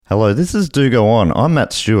Hello, this is Do Go On. I'm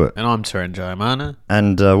Matt Stewart. And I'm Taran Jayamana.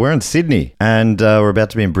 And we're in Sydney. And we're about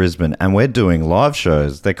to be in Brisbane. And we're doing live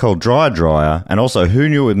shows. They're called Dryer. And also Who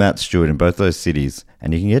Knew with Matt Stewart in both those cities.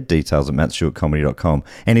 And you can get details at mattstewartcomedy.com.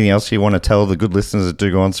 Anything else you want to tell the good listeners that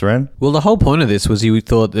Do Go On, Saran? Well, the whole point of this was you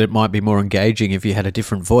thought that it might be more engaging if you had a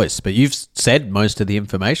different voice. But you've said most of the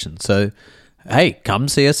information. So, hey, come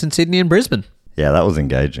see us in Sydney and Brisbane. Yeah, that was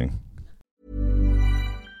engaging.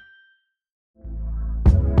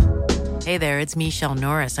 Hey there, it's Michelle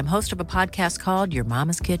Norris. I'm host of a podcast called Your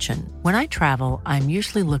Mama's Kitchen. When I travel, I'm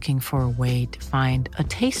usually looking for a way to find a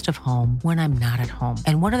taste of home when I'm not at home.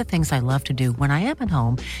 And one of the things I love to do when I am at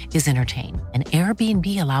home is entertain. And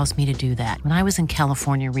Airbnb allows me to do that. When I was in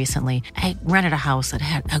California recently, I rented a house that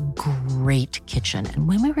had a great kitchen. And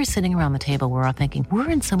when we were sitting around the table, we were all thinking,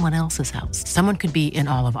 we're in someone else's house. Someone could be in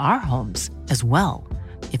all of our homes as well.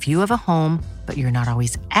 If you have a home, but you're not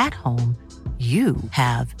always at home, you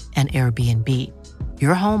have an Airbnb.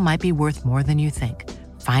 Your home might be worth more than you think.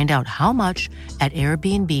 Find out how much at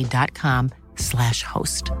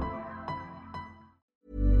airbnb.com/host.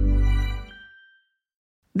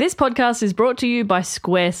 This podcast is brought to you by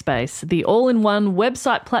Squarespace, the all-in-one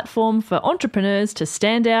website platform for entrepreneurs to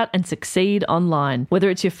stand out and succeed online.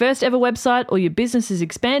 Whether it's your first ever website or your business is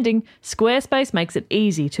expanding, Squarespace makes it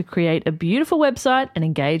easy to create a beautiful website and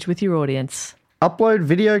engage with your audience. Upload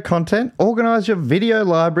video content, organize your video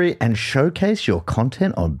library, and showcase your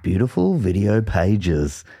content on beautiful video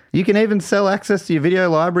pages. You can even sell access to your video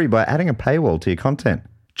library by adding a paywall to your content.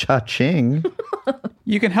 Cha-ching.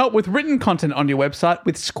 You can help with written content on your website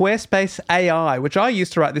with Squarespace AI, which I use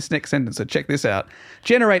to write this next sentence, so check this out.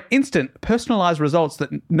 Generate instant, personalized results that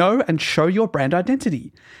know and show your brand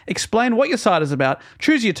identity. Explain what your site is about,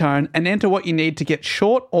 choose your tone, and enter what you need to get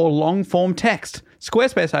short or long-form text.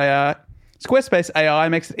 Squarespace AI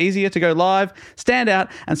makes it easier to go live, stand out,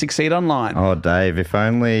 and succeed online. Oh, Dave, if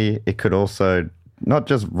only it could also not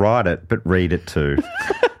just write it, but read it too.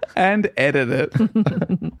 And edit it.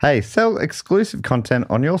 Hey, sell exclusive content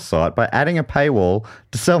on your site by adding a paywall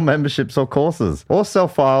to sell memberships or courses. Or sell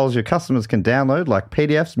files your customers can download like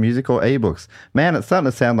PDFs, music, or ebooks. Man, it's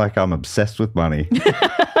starting to sound like I'm obsessed with money.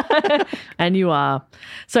 And you are.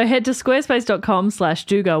 So head to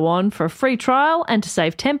squarespace.com/dogoon for a free trial and to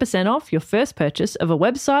save 10% off your first purchase of a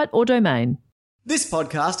website or domain. This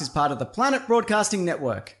podcast is part of the Planet Broadcasting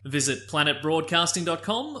Network. Visit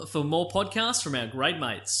planetbroadcasting.com for more podcasts from our great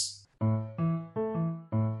mates.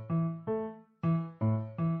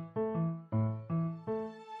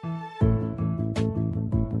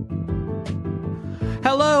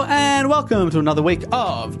 Hello and welcome to another week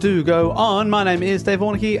of Do Go On. My name is Dave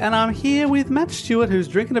Warnicky and I'm here with Matt Stewart, who's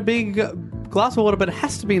drinking a big glass of water, but it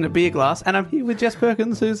has to be in a beer glass. And I'm here with Jess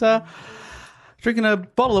Perkins, who's drinking a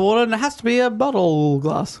bottle of water, and it has to be a bottle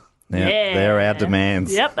glass. Yeah, they're our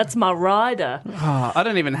demands. Yep, that's my rider. Oh, I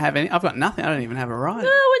don't even have any. I've got nothing. I don't even have a rider. When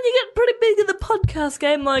you get pretty big in the podcast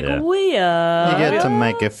game like we are. You get to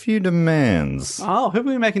make a few demands. Oh, who are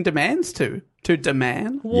we making demands to? To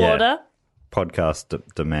demand? Water. Podcast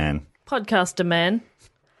demand. Podcast demand.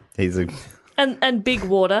 He's a And big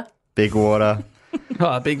water. big water.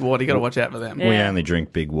 Oh, big water. You got to watch out for them. Yeah. We only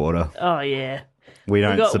drink big water. Oh, yeah. We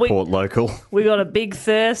don't support local. We got a big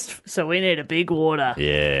thirst, so we need a big water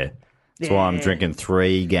Yeah. That's why I'm drinking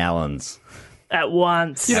 3 gallons. at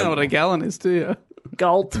once. You don't know what a gallon is, do you?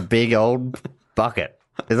 Gulp. Big old bucket,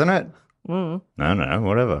 isn't it? No,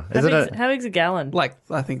 whatever. Isn't it? How big's a gallon? Like,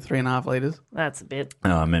 I think 3.5 litres. That's a bit.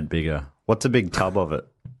 Oh, I meant bigger. What's a big tub of it?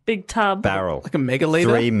 Big tub. Barrel. Like a megalitre?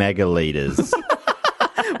 3 megalitres.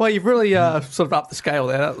 Well, you've really sort of upped the scale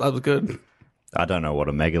there. That was good. I don't know what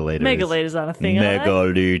a megalitre is. Megalitres aren't a thing, are they?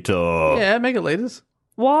 Megalitre. Yeah, megalitres.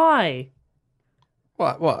 Why?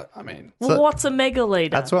 What? I mean... Well, what's a megalitre?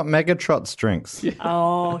 That's what Megatrots drinks.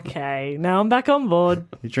 Oh, okay. Now I'm back on board.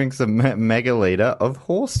 He drinks a megalitre of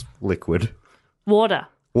horse liquid. Water.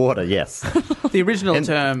 Water, yes. The original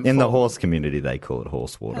term... In the horse community, they call it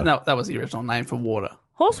horse water. No, that was the original name for water.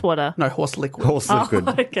 Horse water. No, horse liquid. Horse liquid.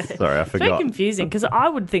 Oh, okay. Sorry, I It's very forgot. confusing because I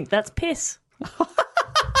would think that's piss.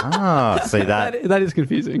 Ah, see that? That is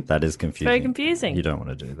confusing. That is confusing. Very confusing. You don't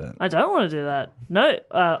want to do that. I don't want to do that. No,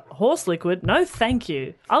 horse liquid. No, thank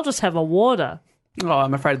you. I'll just have a water. Oh,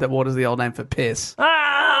 I'm afraid that water's the old name for piss.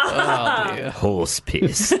 Ah! Oh, dear. Horse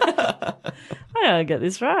piss. I gotta get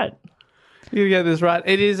this right. You get this right.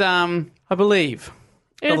 It is, I believe...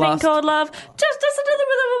 Anything called love, just listen to the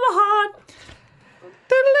rhythm of my heart.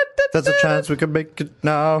 There's a chance we can make it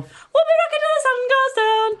now. We'll be rocking till the sun goes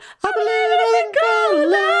down. I believe in anything called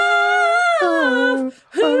love.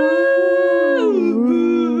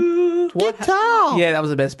 Ooh. Guitar. Yeah, that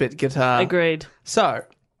was the best bit. Guitar. Agreed. So,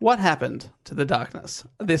 What happened to The Darkness?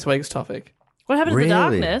 This week's topic. What happened to Really? the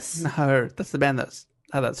Darkness? No, that's the band that's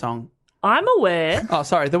had that song. I'm aware. Oh,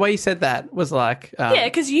 sorry. The way you said that was like... Yeah,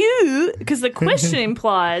 because the question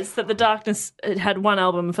implies that the Darkness had one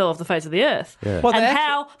album and fell off the face of the earth. Well, And they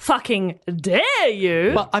how fucking dare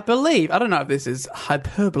you? Well, I believe, I don't know if this is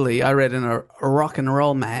hyperbole, I read in a rock and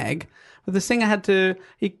roll mag, but the singer had to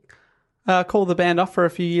call the band off for a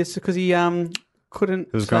few years because he couldn't...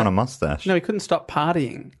 He was growing a mustache. No, he couldn't stop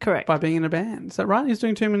partying. Correct. By being in a band. Is that right? He was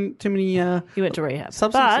doing too many He went to rehab.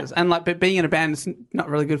 substances. And like, but being in a band is not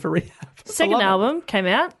really good for rehab. But second album came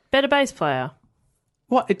out, better bass player.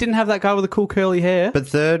 What? It didn't have that guy with the cool curly hair? But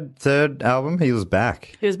third album, he was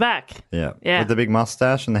back. He was back. Yeah. Yeah. With the big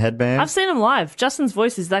mustache and the headband. I've seen him live. Justin's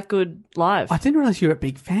voice is that good live. I didn't realise you were a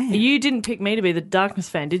big fan. You didn't pick me to be the Darkness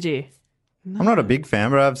fan, did you? I'm not a big fan,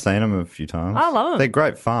 but I've seen them a few times. I love 'em. They're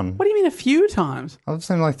great fun. What do you mean a few times? I've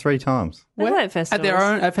seen them like 3 times. They play at festivals. At their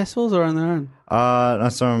own at festivals or on their own? I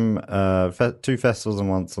saw them 2 festivals and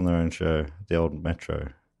once on their own show, the old Metro,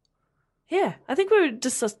 Yeah, I think we were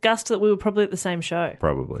just discussed that we were probably at the same show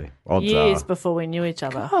probably. Odds years are. before we knew each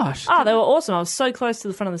other. Gosh. Oh, they were awesome. I was so close to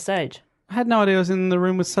the front of the stage. I had no idea I was in the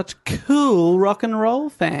room with such cool rock and roll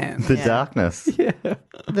fans. The Darkness. Yeah.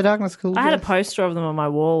 The Darkness cool. I had a poster of them on my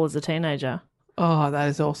wall as a teenager. Oh, that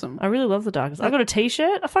is awesome. I really love the Darkness. I got a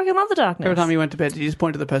T-shirt. I fucking love the Darkness. Every time you went to bed, did you just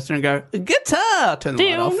point to the poster and go, guitar! Turn the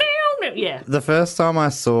light off. Yeah. The first time I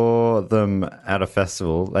saw them at a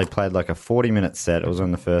festival, they played like a 40-minute set. It was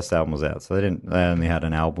when the first album was out, so they only had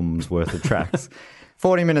an album's worth of tracks.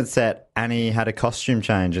 40-minute set, and he had a costume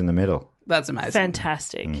change in the middle. That's amazing.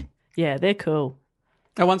 Fantastic. Yeah, they're cool.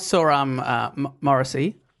 I once saw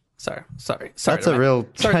Morrissey. Sorry. That's a real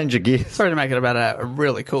change of gears. Sorry to make it about a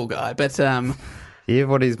really cool guy, but You hear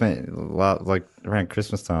what he's been like around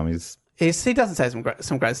Christmas time? he doesn't say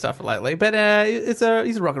some great stuff lately. But he's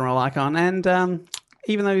a rock and roll icon, and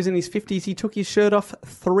even though he's in his 50s, he took his shirt off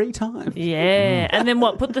 3 times. Yeah. And then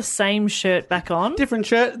what? Put the same shirt back on? Different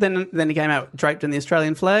shirt. Then he came out draped in the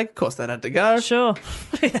Australian flag. Of course, that had to go. Sure.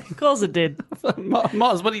 Of course it did.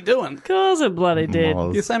 Moz, what are you doing? Of course it bloody did.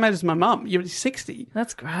 Moz. You're the same age as my mum. You're 60.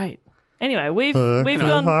 That's great. Anyway, we've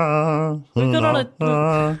gone on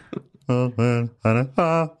a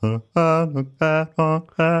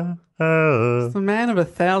The man of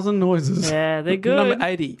 1,000 noises. Yeah, they're good. Number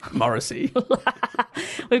 80, Morrissey.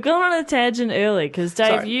 We've gone on a tangent early because, Dave,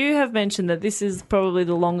 Sorry. you have mentioned that this is probably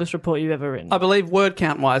the longest report you've ever written. I believe word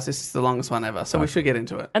count-wise, this is the longest one ever, so we should get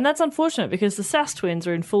into it. And that's unfortunate because the Sass twins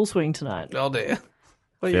are in full swing tonight. Oh, dear.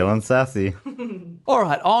 Feeling sassy. All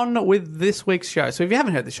right, on with this week's show. So if you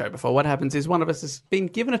haven't heard the show before, what happens is one of us has been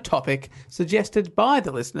given a topic suggested by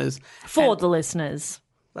the listeners. For the listeners.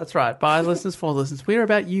 That's right, by the listeners, for the listeners. We're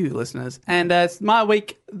about you, listeners. And it's my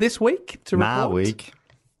week this week to report. Ma week.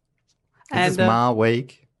 And, This is Ma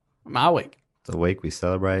week. My week. It's a week we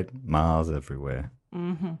celebrate Mars everywhere.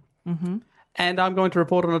 And I'm going to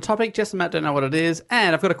report on a topic. Jess and Matt don't know what it is.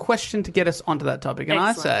 And I've got a question to get us onto that topic. And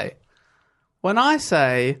Excellent. when I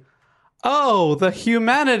say, oh, the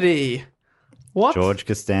humanity. What? George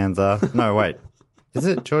Costanza. No, wait. Is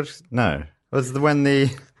it George? No. Was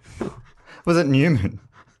it Newman?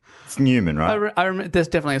 It's Newman, right? I remember, there's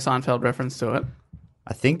definitely a Seinfeld reference to it.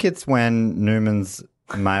 I think it's when Newman's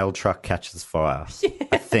mail truck catches fire.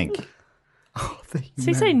 I think. Oh, Does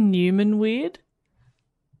he say Newman weird?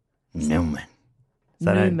 Newman. Is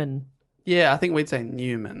that Newman. Yeah, I think we'd say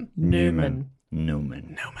Newman. Newman.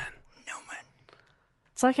 Newman.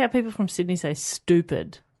 It's like how people from Sydney say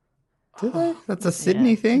stupid. Do they? That's a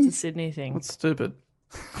Sydney thing? It's a Sydney thing. That's stupid.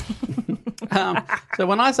 So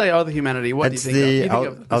when I say, oh, the humanity, what It's do you think of? You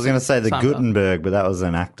think of I was going to say the Seinfeld. Gutenberg, but that was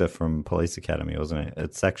an actor from Police Academy, wasn't it?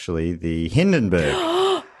 It's actually the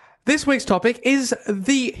Hindenburg. This week's topic is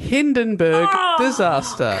the Hindenburg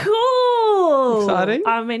disaster. Cool. Exciting?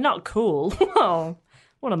 I mean, not cool. Oh,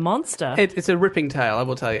 what a monster. It's a ripping tale, I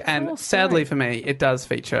will tell you. And Oh, sadly sorry. for me, it does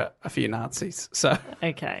feature a few Nazis. So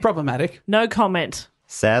Okay. problematic. No comment.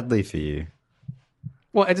 Sadly for you.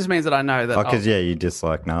 Well, it just means that I know that. Because, yeah, you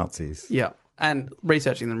dislike Nazis. Yeah. And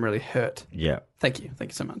researching them really hurt. Yeah. Thank you.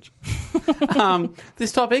 Thank you so much.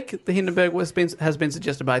 This topic, the Hindenburg, has been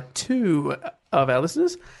suggested by 2 of our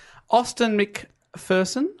listeners. Austin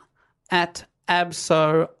McPherson at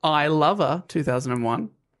Abso I Lover 2001.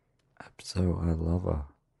 So I love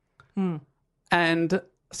her. And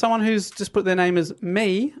someone who's just put their name as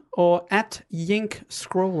me or at Yink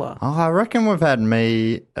Scrawler Oh, I reckon we've had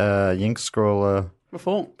me, Yink Scrawler,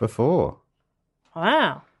 before. before.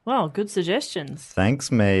 Wow. Well, good suggestions.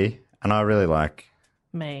 Thanks, me. And I really like,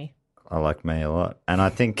 Me. I like me a lot, and I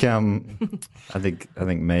think I think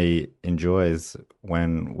me enjoys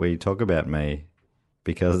when we talk about me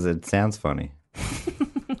because it sounds funny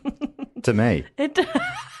to me,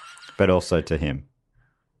 but also to him.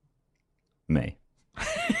 Me.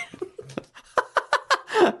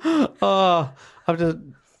 Oh, I've just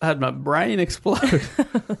had my brain explode.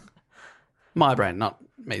 My brain, not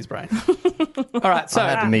me's brain. All right, so I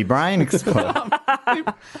had me brain explode.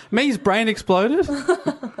 me's brain exploded.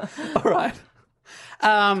 All right. So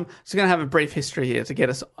we're going to have a brief history here to get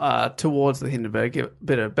us towards the Hindenburg, give a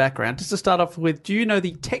bit of background. Just to start off with, do you know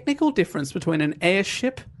the technical difference between an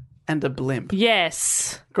airship and a blimp?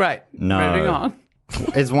 Yes. Great. No. Moving on.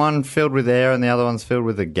 Is one filled with air and the other one's filled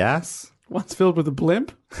with a gas? One's filled with a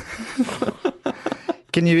blimp.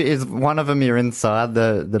 Is one of them you're inside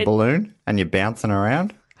the balloon and you're bouncing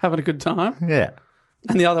around? Having a good time. Yeah.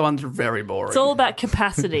 And the other one's very boring. It's all about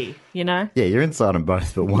capacity, you know? Yeah, you're inside them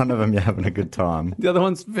both, but one of them you're having a good time. The other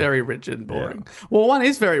one's very rigid and boring. Well, one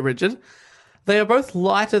is very rigid. They are both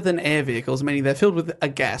lighter than air vehicles, meaning they're filled with a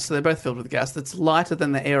gas. So they're both filled with gas that's lighter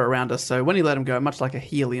than the air around us. So when you let them go, much like a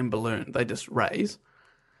helium balloon, they just raise.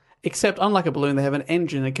 Except, unlike a balloon, they have an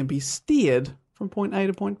engine that can be steered from point A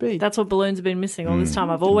to point B. That's what balloons have been missing all this time.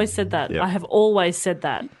 I've always said that. Yep. I have always said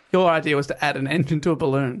that. Your idea was to add an engine to a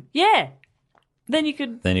balloon. Yeah. Then you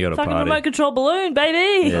could Then you got a fucking party. remote control balloon,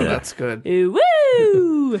 baby. Yeah. That's good. Ooh,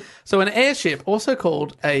 woo! So an airship, also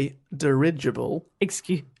called a dirigible.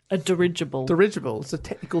 Excuse a dirigible. Dirigible, it's a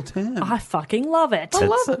technical term. I fucking love it.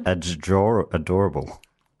 love it. It's adorable.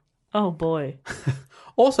 Oh boy.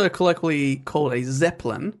 Also colloquially called a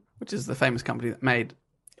Zeppelin, which is the famous company that made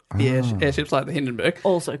the airships like the Hindenburg.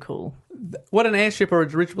 Also cool. What an airship or a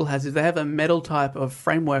dirigible has is they have a metal type of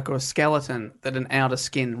framework or a skeleton that an outer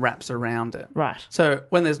skin wraps around it. Right. So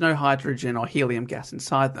when there's no hydrogen or helium gas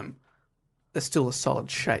inside them, they're still a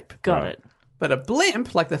solid shape. Got it. But a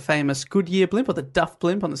blimp, like the famous Goodyear blimp or the Duff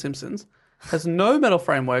blimp on The Simpsons, has no metal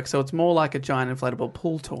framework, so it's more like a giant inflatable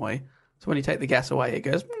pool toy. So when you take the gas away, it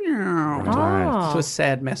goes to a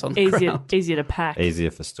sad mess on the ground. Easier to pack.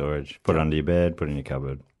 Easier for storage. Put it under your bed, put it in your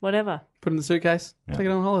cupboard. Whatever. Put it in the suitcase, take it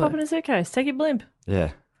on Pop in holiday. a suitcase. Take your blimp.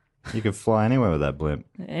 Yeah. You can fly anywhere with that blimp.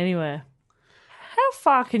 Anywhere. How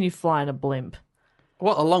far can you fly in a blimp?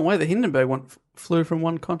 Well, a long way. The Hindenburg flew from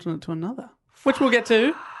one continent to another, which we'll get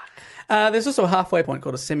to. There's also a halfway point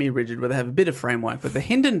called a semi-rigid where they have a bit of framework, but the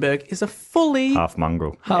Hindenburg is a fully... Half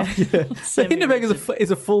mongrel. The Hindenburg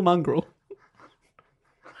is a full mongrel.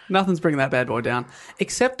 Nothing's bringing that bad boy down,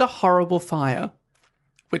 except a horrible fire,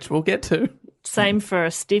 which we'll get to. Same for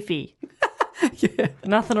a stiffy. Yeah.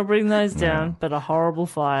 Nothing will bring those down but a horrible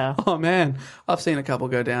fire. Oh, man. I've seen a couple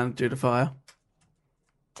go down due to fire.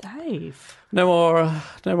 Dave. No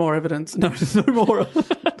more evidence. No more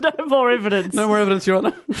No more evidence. No more evidence, Your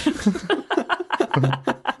Honour.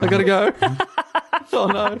 I gotta go. Oh,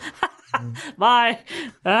 no. Bye.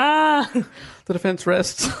 The defence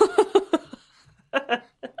rests.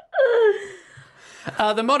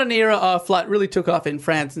 The modern era of flight really took off in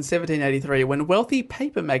France in 1783 when wealthy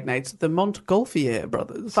paper magnates, the Montgolfier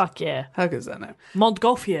brothers. Fuck yeah. How good is that name?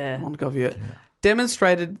 Montgolfier. Montgolfier.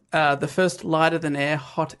 Demonstrated the first lighter-than-air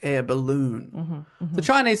hot air balloon. The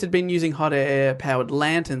Chinese had been using hot air-powered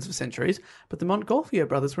lanterns for centuries, but the Montgolfier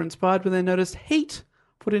brothers were inspired when they noticed heat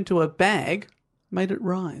put into a bag made it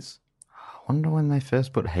rise. I wonder when they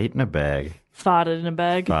first put heat in a bag. Farted in a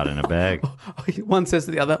bag. Fart in a bag. One says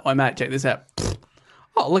to the other, "Oh, mate, check this out."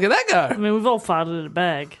 Oh, look at that I go. mean, we've all farted in a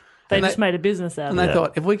bag. They And just they- made a business out And of they it.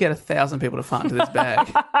 thought, if we get 1,000 people to fart into this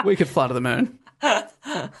bag, we could fly to the moon.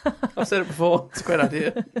 I've said it before. It's a great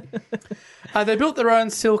idea. They built their own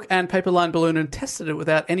silk and paper-lined balloon and tested it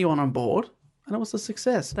without anyone on board, and it was a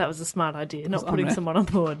success. That was a smart idea, not was putting unreal. someone on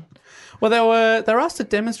board. Well, they were asked to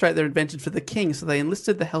demonstrate their invention for the king, so they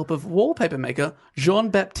enlisted the help of wallpaper maker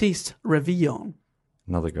Jean-Baptiste Revillon.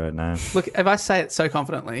 Another great name. Look, if I say it so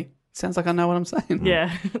confidently, it sounds like I know what I'm saying.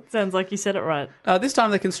 Yeah, it sounds like you said it right. This time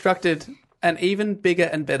they constructed an even bigger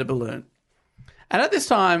and better balloon. And at this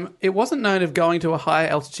time, it wasn't known if going to a higher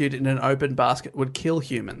altitude in an open basket would kill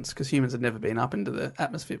humans, because humans had never been up into the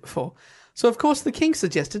atmosphere before. So, of course, the king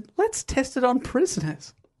suggested, let's test it on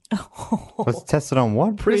prisoners. Let's test it on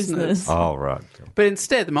what? Prisoners. Oh, right. But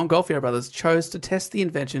instead, the Montgolfier brothers chose to test the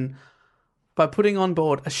invention by putting on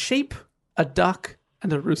board a sheep, a duck,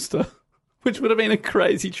 and a rooster, which would have been a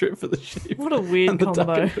crazy trip for the sheep. What a weird and the duck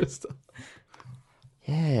combo. and rooster.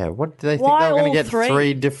 Yeah, what do they think Why they were going all to get three?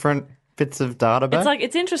 three different bits of data back? It's like,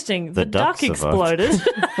 it's interesting. The The duck duck survived. exploded.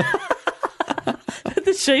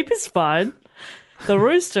 The sheep is fine. The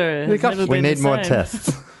rooster has never we been need the more same.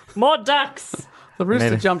 tests. More ducks. The rooster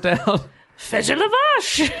Maybe. jumped out. Fetch a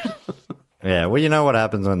lavash. Yeah, well, you know what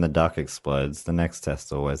happens when the duck explodes. The next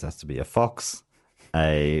test always has to be a fox,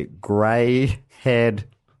 a grey-haired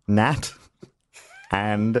gnat,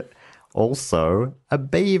 and also a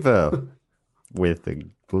beaver with a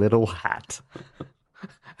little hat.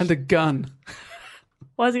 And a gun.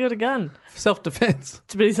 Why has he got a gun? Self-defense.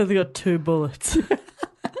 But he's only got 2 bullets.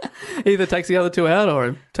 Either takes the other 2 out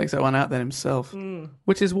or he takes that one out then himself.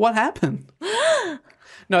 Which is what happened.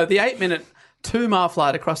 No, the 8-minute 2-mile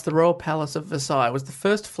flight across the Royal Palace of Versailles was the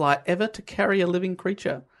first flight ever to carry a living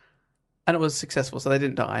creature. And it was successful, so they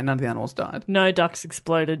didn't die. None of the animals died. No ducks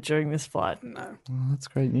exploded during this flight. No. Well, that's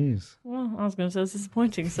great news. Well, I was going to say it's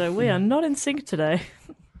disappointing, so we are not in sync today.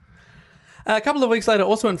 A couple of weeks later,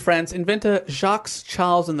 also in France, inventor Jacques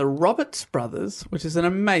Charles and the Roberts Brothers, which is an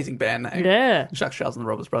amazing band name. Yeah. Jacques Charles and the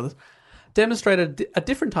Roberts Brothers, demonstrated a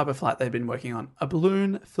different type of flight they'd been working on, a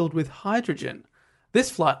balloon filled with hydrogen. This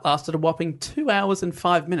flight lasted a whopping 2 hours and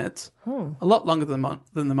 5 minutes, a lot longer than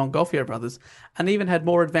the Montgolfier brothers, and even had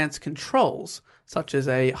more advanced controls, such as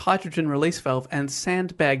a hydrogen release valve and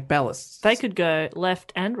sandbag ballasts. They could go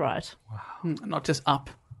left and right. Not just up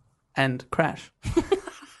and crash.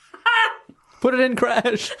 Put it in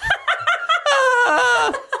crash.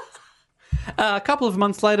 A couple of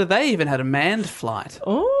months later, they even had a manned flight.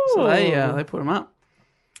 Oh. So they put them up.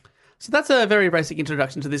 So that's a very basic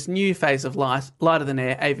introduction to this new phase of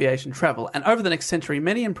lighter-than-air aviation travel. And over the next century,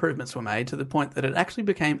 many improvements were made to the point that it actually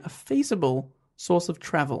became a feasible source of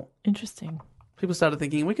travel. Interesting. People started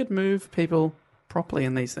thinking we could move people properly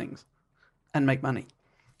in these things and make money.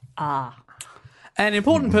 An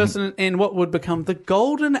important person in what would become the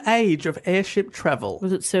golden age of airship travel.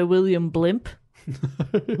 Was it Sir William Blimp?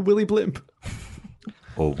 Willy Blimp.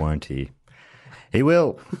 Or won't he? He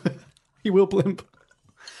will. He will blimp.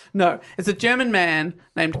 No, it's a German man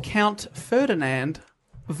named Count Ferdinand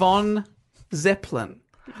von Zeppelin.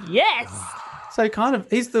 Yes! So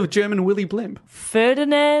he's the German Willy Blimp.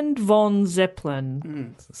 Ferdinand von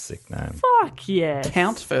Zeppelin. It's a sick name. Fuck yes.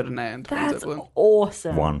 Count Ferdinand von That's Zeppelin.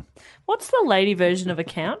 awesome. One. What's the lady version of a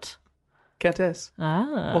count? Countess.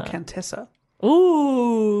 Ah. Or Countessa.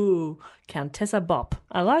 Ooh. Countessa Bop.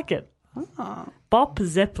 I like it. Bop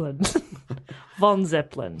Zeppelin. Von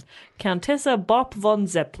Zeppelin. Countessa Bop von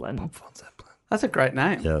Zeppelin. That's a great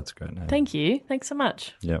name. Yeah, that's a great name. Thank you. Thanks so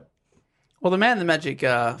much. Yep. Well, the man, the magic,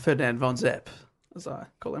 Ferdinand von Zepp, as I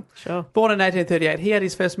call him. Sure. Born in 1838, he had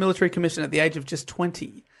his first military commission at the age of just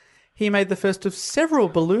 20. He made the first of several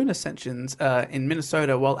balloon ascensions in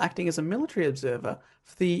Minnesota while acting as a military observer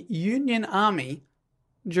for the Union Army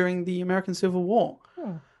during the American Civil War.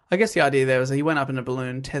 I guess the idea there was that he went up in a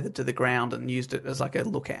balloon tethered to the ground and used it as like a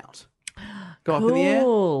lookout. Go up in the air,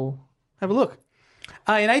 Cool. have a look.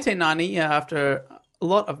 In 1890, after a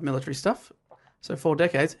lot of military stuff, so 4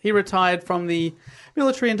 decades, he retired from the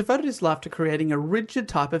military and devoted his life to creating a rigid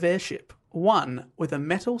type of airship, one with a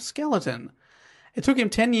metal skeleton. It took him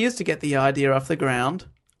 10 years to get the idea off the ground.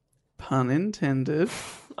 Pun intended.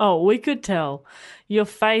 Oh, we could tell. Your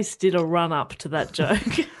face did a run up to that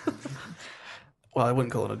joke. Well, I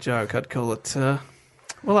wouldn't call it a joke. I'd call it...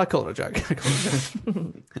 I call it a joke.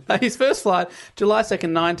 His first flight, July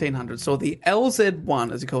 2nd, 1900, saw the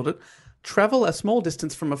LZ-1, as he called it, travel a small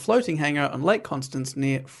distance from a floating hangar on Lake Constance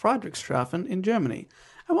near Friedrichshafen in Germany.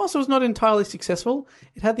 And whilst it was not entirely successful,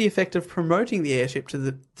 it had the effect of promoting the airship to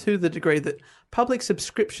the degree that public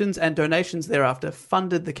subscriptions and donations thereafter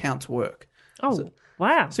funded the Count's work. Oh,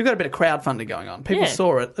 wow. So you've got a bit of crowdfunding going on. People Yeah.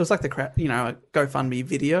 saw it. It was like the a GoFundMe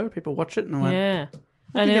video. People watch it and went, Yeah.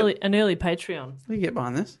 An early Patreon. we can get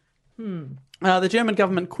behind this. The German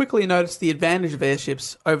government quickly noticed the advantage of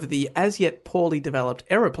airships over the as yet poorly developed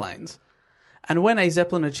aeroplanes. And when a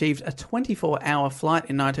Zeppelin achieved a 24-hour flight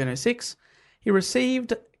in 1906, he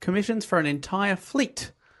received commissions for an entire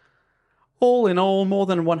fleet. All in all, more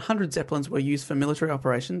than 100 Zeppelins were used for military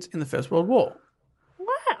operations in the First World War.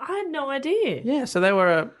 What? I had no idea. Yeah, so they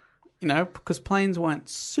were, because planes weren't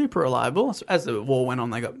super reliable. As the war went on,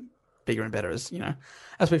 they got bigger and better, as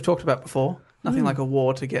we've talked about before. Nothing like a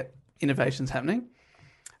war to get innovations happening.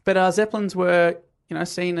 But Zeppelins were,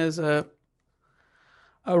 seen as a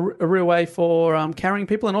real way for carrying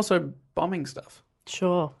people and also bombing stuff.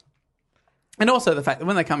 Sure. And also the fact that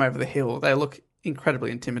when they come over the hill, they look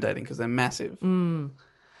incredibly intimidating because they're massive.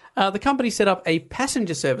 The company set up a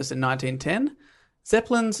passenger service in 1910.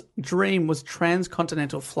 Zeppelin's dream was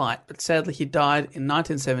transcontinental flight, but sadly he died in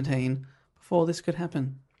 1917 before this could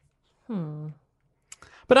happen.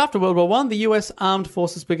 But after World War I, the US armed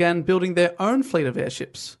forces began building their own fleet of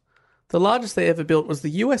airships. The largest they ever built was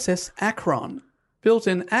the USS Akron, built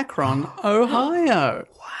in Akron, Ohio.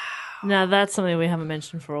 Now, that's something we haven't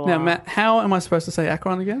mentioned for a while. Now, Matt, how am I supposed to say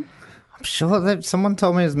Akron again? I'm sure that someone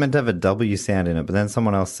told me it was meant to have a W sound in it, but then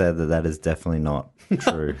someone else said that is definitely not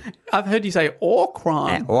true. I've heard you say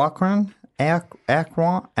Orcron. Akron?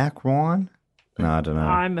 Akron? No, I don't know.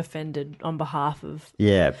 I'm offended on behalf of.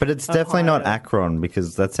 Yeah, but it's definitely not Ohio. Akron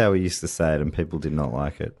because that's how we used to say it and people did not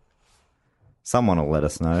like it. Someone will let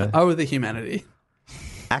us know. Oh, the humanity.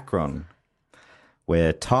 Akron,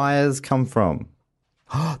 where tyres come from.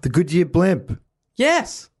 The Goodyear blimp.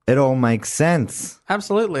 Yes, It all makes sense.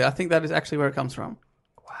 absolutely. I think that is actually where it comes from.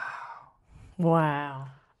 Wow.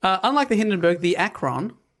 Unlike the Hindenburg, the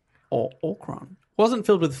Akron, or Orcron, wasn't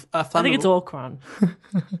filled with flammable... I think it's Orcron.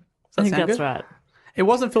 I think sound that's good? right. It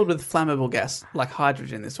wasn't filled with flammable gas like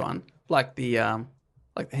hydrogen. This one, like the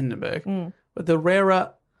Hindenburg, but the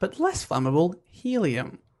rarer but less flammable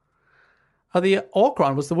helium. The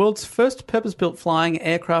Orcron was the world's first purpose-built flying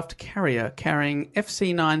aircraft carrier, carrying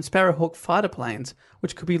FC-9 Sparrowhawk fighter planes,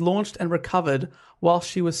 which could be launched and recovered while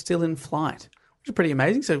she was still in flight, which is pretty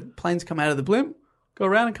amazing. So planes come out of the blimp, go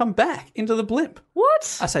around, and come back into the blimp.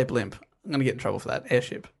 What? I say blimp. I'm going to get in trouble for that.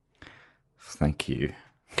 Airship. Thank you.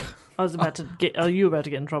 I was about to get. Are you about to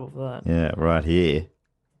get in trouble for that? Yeah, right here.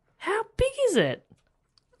 How big is it?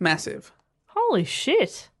 Massive. Holy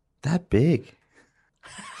shit! That big.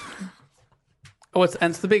 Oh,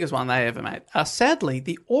 it's the biggest one they ever made. Sadly,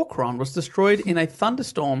 the Orcron was destroyed in a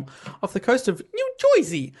thunderstorm off the coast of New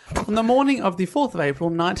Jersey on the morning of the 4th of April,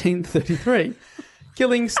 1933,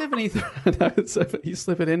 killing 73... No, it's so funny, you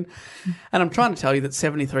slip it in. And I'm trying to tell you that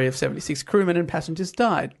 73 of 76 crewmen and passengers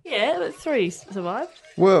died. Yeah, but 3 survived.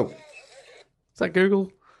 Whoa. Is that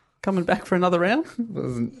Google coming back for another round?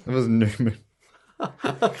 It was Newman.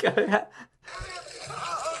 Okay.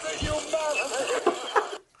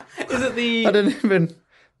 Is it the... I didn't even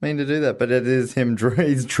mean to do that, but it is him.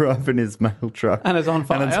 He's driving his mail truck. And it's on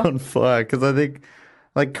fire. And it's on fire because I think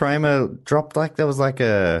like Kramer dropped there was like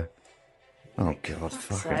a... Oh, God.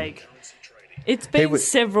 Fucking... Sake. It's been was-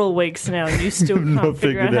 several weeks now and you still can't not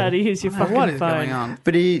figure out figured how out. to use your fucking What is phone. going on?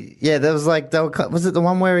 But there was like, was it the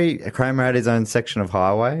one where Kramer had his own section of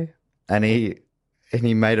highway and he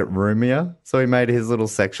made it roomier? So he made his little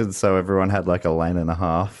section so everyone had like a lane and a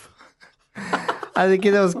half. I think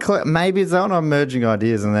that was maybe it's on. I'm merging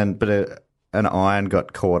ideas, and then an iron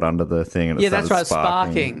got caught under the thing, and it Yeah, that's right. started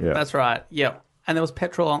Sparking. Yeah. That's right. Yep. And there was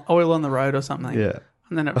oil on the road or something. Yeah.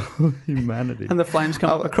 And then Humanity. and the flames come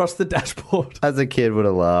up across the dashboard. As a kid, would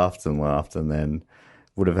have laughed, and then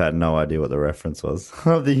would have had no idea what the reference was.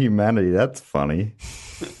 Oh, the humanity. That's funny.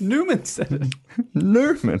 Newman said it.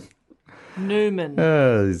 Newman. Newman.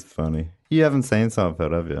 Oh, he's funny. You haven't seen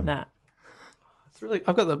Seinfeld, have you? Nah. It's really.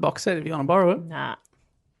 I've got the box set if you want to borrow it. Nah.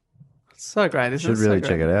 It's so great, isn't Should it? really So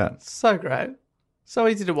check great. it out. So great. So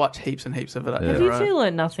easy to watch heaps and heaps of it. Have you two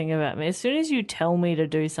learned nothing about me? As soon as you tell me to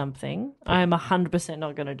do something, I am 100%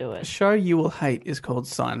 not going to do The it. show you will hate is called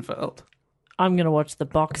Seinfeld. I'm going to watch the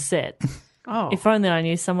box set. Oh. If only I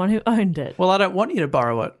knew someone who owned it. Well, I don't want you to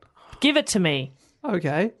borrow it. Give it to me.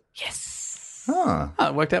 Okay. Yes. Huh. Oh,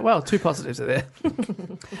 it worked out well. 2 positives are there.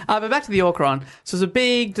 But back to the Orcron. So it was a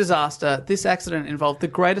big disaster. This accident involved the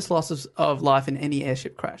greatest losses of life in any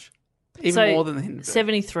airship crash. Even So, more than the Hindenburg.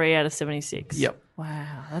 73 out of 76. Yep.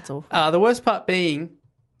 Wow, that's awful. The worst part being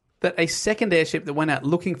that a second airship that went out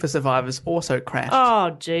looking for survivors also crashed,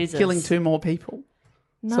 Oh, Jesus. killing 2 more people.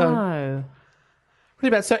 No.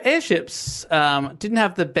 Pretty bad. So airships didn't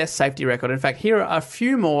have the best safety record. In fact, here are a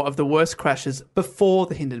few more of the worst crashes before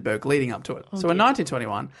the Hindenburg, leading up to it. So in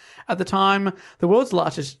 1921, at the time, the world's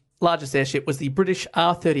largest airship was the British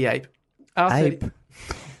R-38.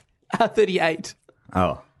 R-38.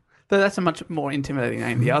 Oh. Though that's a much more intimidating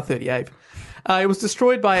name, the R-38. It was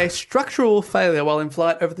destroyed by a structural failure while in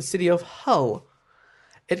flight over the city of Hull.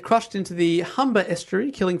 It crashed into the Humber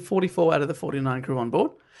estuary, killing 44 out of the 49 crew on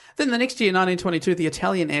board. Then the next year, 1922, the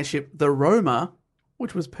Italian airship, the Roma,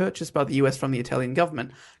 which was purchased by the US from the Italian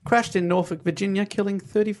government, crashed in Norfolk, Virginia, killing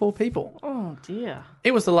 34 people. Oh, dear.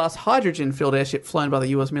 It was the last hydrogen-filled airship flown by the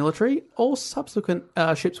US military. All subsequent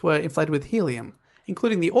ships were inflated with helium,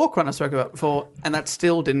 including the Orcron I spoke about before, and that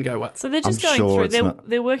still didn't go well. So they're just I'm going sure through, it's they're, not-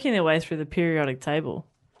 they're working their way through the periodic table.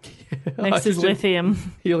 Next is Hydrogen,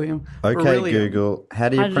 lithium. Helium. Okay, beryllium. Google. How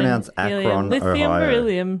do you Hydrogen, pronounce helium. Akron, Lithium, Ohio?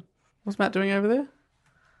 beryllium. What's Matt doing over there?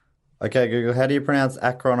 Okay, Google. How do you pronounce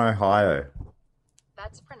Akron, Ohio?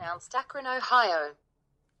 That's pronounced Akron, Ohio.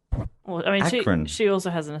 Well, I mean, Akron. she also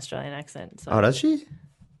has an Australian accent, so Oh, does she?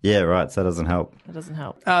 Yeah, right. So that doesn't help. that doesn't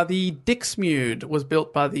help. The Dixmude was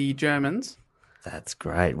built by the Germans. That's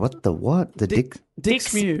great. What the what? The dick?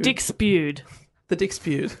 Dixmude. Dick spewed. The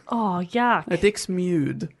Dixmude. Oh, yuck. A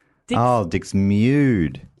Dixmude. Oh, Dick's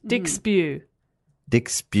Mewed. Dick spew. Dick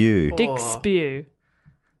Spew. Dick Oh. spew.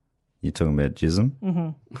 You're talking about jism?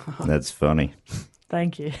 Mm-hmm. That's funny.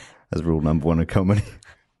 Thank you. That's rule number one of comedy.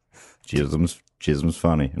 Jism's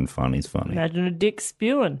funny, and funny's funny. Imagine a dick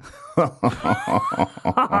spewing.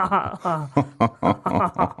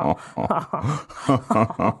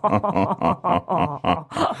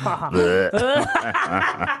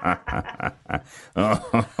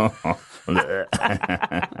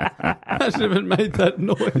 I should have made that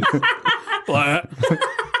noise.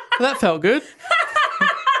 That felt good.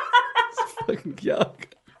 It's fucking yuck.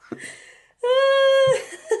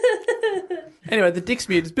 Anyway, the dick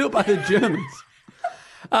spew is built by the Germans.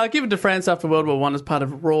 Given to France after World War I as part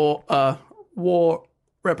of war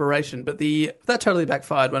reparation, but that totally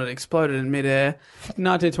backfired when it exploded in midair in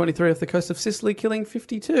 1923 off the coast of Sicily, killing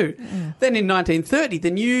 52. Then in 1930,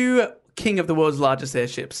 the new king of the world's largest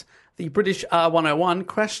airships, the British R101,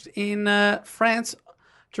 crashed in France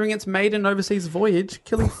during its maiden overseas voyage,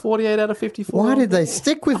 killing 48 out of 54. Why did they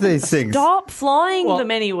stick with these things? Stop flying them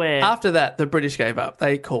anywhere. After that, the British gave up.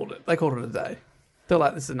 They called it. They called it a day. They're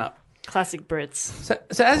like, this is enough. Classic Brits. So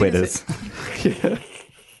as Quitters. you can see,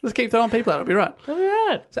 let's keep throwing people out. It'll be right. All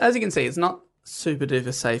right. So as you can see, it's not super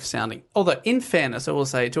duper safe sounding. Although, in fairness, I will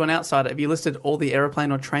say, to an outsider, if you listed all the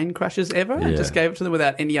aeroplane or train crashes ever and just gave it to them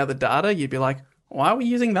without any other data, you'd be like, why are we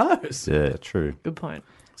using those? Yeah, true. Good point.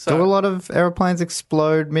 So, Do a lot of aeroplanes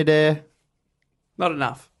explode midair? not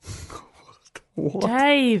enough.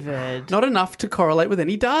 David. Not enough to correlate with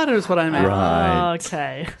any data is what I meant. Right.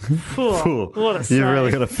 Okay. Phew, what a You've save. really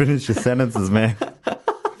got to finish your sentences, man.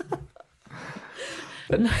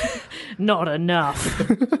 Not enough.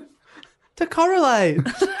 To correlate.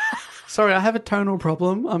 Sorry, I have a tonal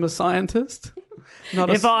problem. I'm a scientist. Not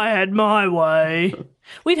If I had my way,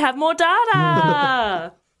 we'd have more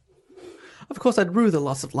data. Of course, I'd rue the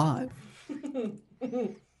loss of life.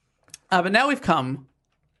 But now we've come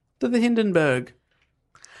to the Hindenburg.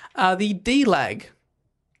 The DLAG,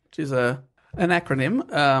 which is an acronym,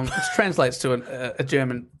 which translates to a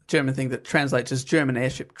German thing that translates as German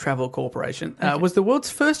Airship Travel Corporation, was the world's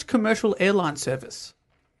first commercial airline service.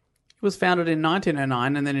 It was founded in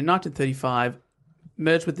 1909 and then in 1935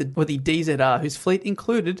 merged with the DZR, whose fleet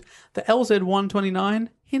included the LZ-129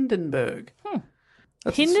 Hindenburg.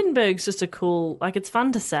 Hindenburg's just a cool, it's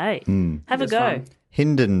fun to say. Have a go. fun.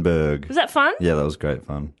 Hindenburg. Was that fun? Yeah, that was great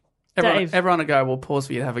fun. Dave. Everyone a go. We'll pause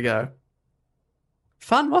for you to have a go.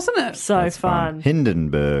 Fun, wasn't it? So That's fun.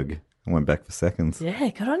 Hindenburg. I went back for seconds. Yeah,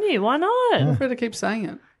 good on you. Why not? Feel free to keep saying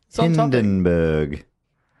it. It's on topic. Hindenburg.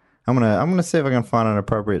 I'm gonna see if I can find an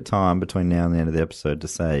appropriate time between now and the end of the episode to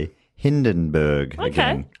say Hindenburg Okay.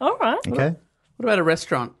 again. All right. Okay. What about a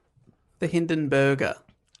restaurant? The Hindenburger.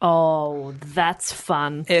 Oh, that's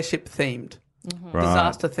fun. Airship themed. Right.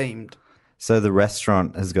 Disaster themed. So the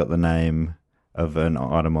restaurant has got the name of an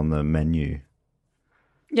item on the menu.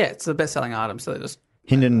 Yeah, it's the best selling item, so they just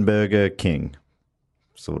Hindenburger King.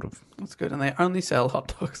 Sort of. that's good. And they only sell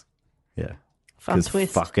hot dogs. Yeah. Fun 'Cause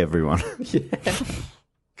twist. fuck everyone.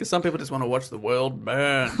 Because some people just want to watch the world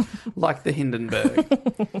burn, like the Hindenburg.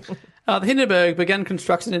 The Hindenburg began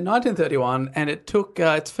construction in 1931, and it took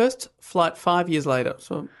its first flight 5 years later.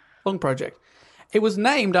 So, long project. It was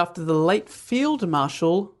named after the late Field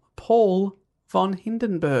Marshal Paul von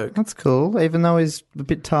Hindenburg. That's cool. Even though he's a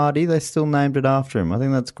bit tardy, they still named it after him. I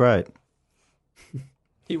think that's great.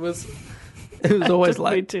 It was always Took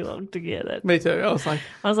me late. too long to get it. Me too. I was like,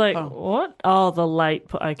 What? Oh, the late.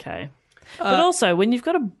 Okay. But also, when you've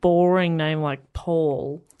got a boring name like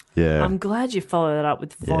Paul, Yeah. I'm glad you follow that up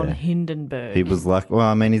with von Yeah. Hindenburg. He was like, well,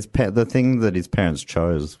 I mean, the thing that his parents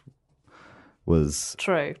chose was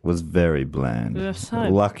True. very bland. Yeah, so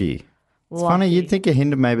lucky. It's funny, you'd think a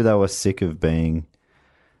Hinder maybe they were sick of being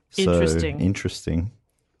so interesting.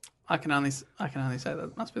 I can only say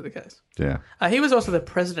that must be the case. Yeah. He was also the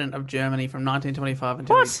president of Germany from 1925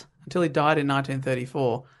 until he died in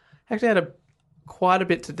 1934. Actually had quite a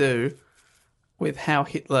bit to do with how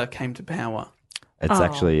Hitler came to power. It's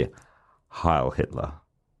actually Heil Hitler.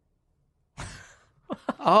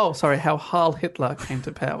 Oh, sorry, how Heil Hitler came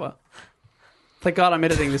to power. Thank God I'm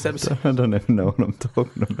editing this episode. I don't even know what I'm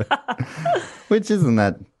talking about. Which isn't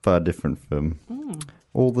that far different from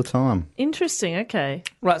all the time. Interesting. Okay.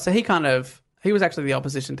 Right, so he was actually the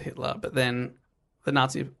opposition to Hitler, but then the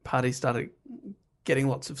Nazi Party started getting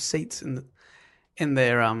lots of seats in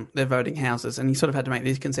their voting houses, and he sort of had to make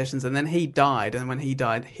these concessions. And then he died, and when he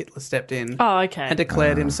died, Hitler stepped in Oh, okay. and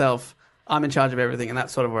declared himself, "I'm in charge of everything," and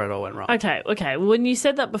that's sort of where it all went wrong. Okay. When you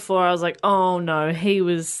said that before, I was like, oh no, he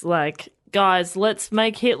was like, guys, let's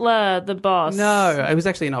make Hitler the boss. No, it was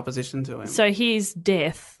actually in opposition to him So his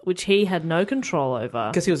death, which he had no control over,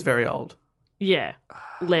 because he was very old.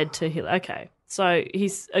 led to Hitler. Okay. So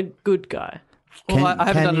he's a good guy. Well, I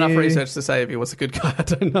haven't can done enough you- research to say if he was a good guy. I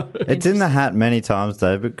don't know. It's in the hat many times,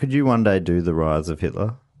 Dave, but could you one day do the rise of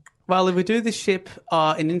Hitler? Well, if we do this ship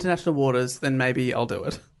in international waters, then maybe I'll do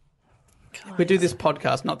it. We do this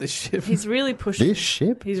podcast, not this ship. He's really pushing. This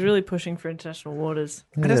ship? He's really pushing for international waters.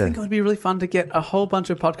 I just think it would be really fun to get a whole bunch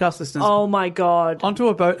of podcast listeners Oh my God. onto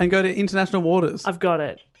a boat and go to international waters. I've got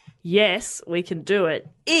it. Yes, we can do it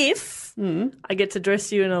if I get to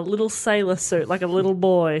dress you in a little sailor suit like a little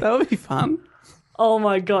boy. That would be fun. Oh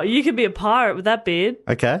my God. You could be a pirate with that beard.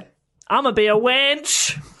 Okay. I'm going to be a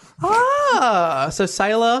wench. So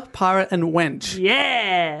sailor, pirate, and wench.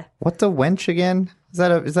 Yeah. What's a wench again? Is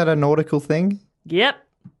that a nautical thing? Yep.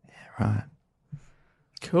 Right.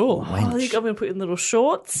 Cool. Oh, I think I'm going to put in little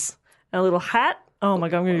shorts and a little hat. Oh my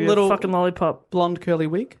God, I'm going to be Little- a fucking lollipop. Blonde curly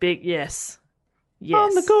wig. Big, yes. Yes.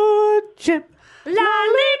 On the good ship.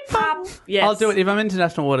 lollipop. Yes. I'll do it. If I'm in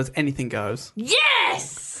international waters, anything goes.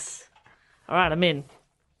 Yes. All right, I'm in.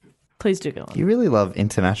 Please do go on. You really love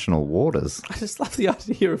international waters. I just love the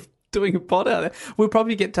idea of doing a pod out there. We'll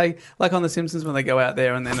probably get like on The Simpsons when they go out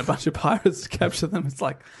there and then a bunch of pirates capture them. It's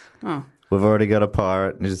like, oh. We've already got a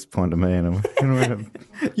pirate, and you just point to me, and I'm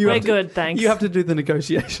You We're have to- good, thanks. You have to do the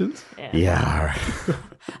negotiations. yeah.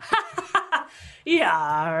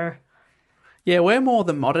 Yeah. Yeah, we're more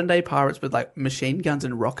the modern day pirates with like machine guns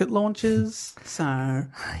and rocket launchers. So,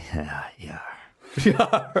 Yeah.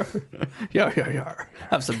 yar, yar.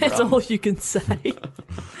 Have some That's rum. all you can say.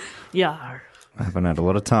 Yeah. I haven't had a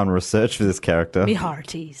lot of time to research for this character. Me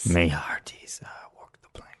hearties. Me hearties. Walk the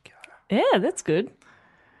plank. Yeah, that's good.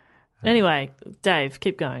 Anyway, Dave,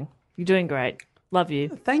 keep going. You're doing great. Love you.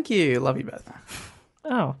 Thank you. Love you both.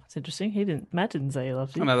 Oh, it's interesting. Matt didn't say he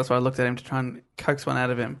loves I you. know that's why I looked at him to try and coax one out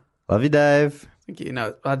of him. Love you, Dave. Thank you.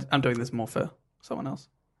 No, I'm doing this more for someone else.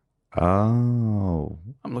 Oh.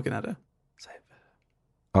 I'm looking at her.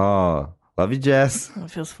 Oh. Love you, Jess. It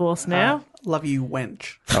feels forced now. Love you,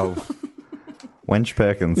 wench. Oh. Wench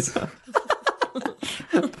Perkins.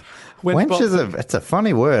 Wench Wench it's a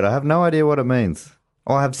funny word. I have no idea what it means.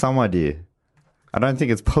 Oh, I have some idea. I don't think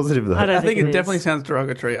it's positive though. I don't I think it is. definitely sounds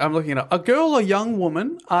derogatory. I'm looking it up. A girl or young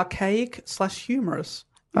woman, archaic / humorous.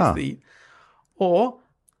 Is or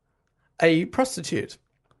a prostitute.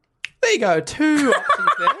 There you go. 2 options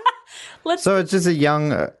there. So it's just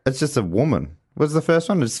it's just a woman. What's the first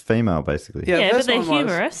one? It's female, basically. Yeah, Yeah, the but first they're one was-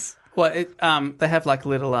 humorous. Well, they have like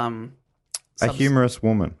little A humorous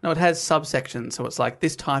woman. No, it has subsections. So it's like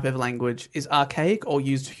this type of language is archaic or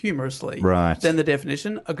used humorously. Right. Then the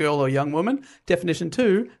definition, a girl or young woman. Definition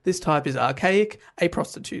 2, this type is archaic, a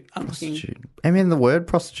prostitute. I'm looking. Prostitute. I mean, the word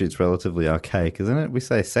prostitute's relatively archaic, isn't it? We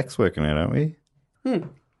say sex worker now, don't we? There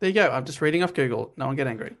you go. I'm just reading off Google. No one get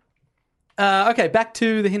angry. Okay, back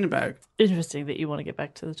to the Hindenburg. Interesting that you want to get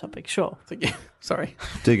back to the topic. Sure. Sorry.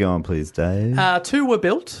 Do go on, please, Dave. 2 were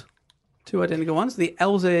built, 2 identical ones, the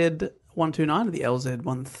LZ-129 and the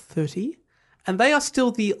LZ-130, and they are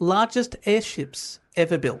still the largest airships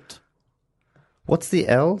ever built. What's the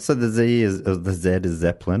L? So the Z is the Z is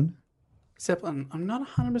Zeppelin. Zeppelin, I'm not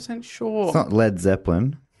 100% sure. It's not Led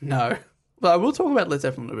Zeppelin. No. But I will talk about Led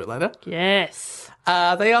Zeppelin a little bit later. Yes.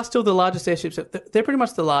 They are still the largest airships. They're pretty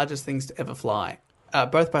much the largest things to ever fly,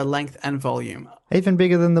 both by length and volume. Even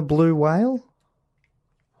bigger than the blue whale?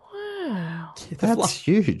 Wow. That's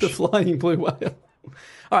huge. The flying blue whale.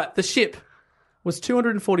 All right, the ship was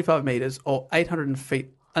 245 metres or 800 feet,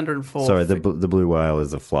 104 Sorry, the feet. blue whale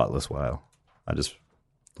is a flightless whale. I just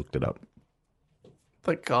looked it up.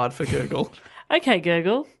 Thank God for Google. Okay,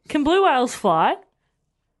 Google. Can blue whales fly?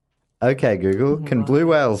 Okay, Google. Can blue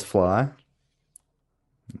whales fly?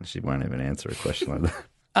 She won't even answer a question like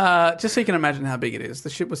that. Just so you can imagine how big it is, the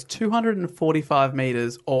ship was 245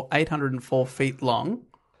 metres or 804 feet long.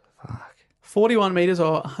 Fuck. 41 metres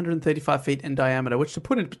or 135 feet in diameter, which to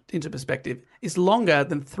put it into perspective is longer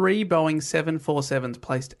than 3 Boeing 747s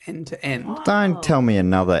placed end to end. Don't tell me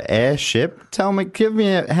another airship. Give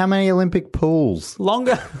me how many Olympic pools?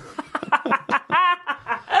 Longer.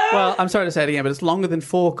 Well, I'm sorry to say it again, but it's longer than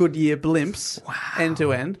 4 Goodyear blimps end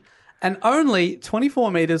to end, and only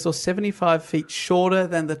 24 metres or 75 feet shorter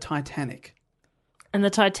than the Titanic. And the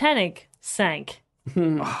Titanic sank.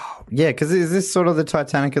 Yeah, because is this sort of the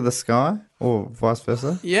Titanic of the sky or vice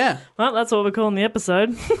versa? Yeah. Well, that's what we're calling the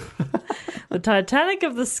episode. The Titanic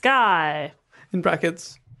of the sky. In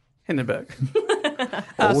brackets, Hindenburg.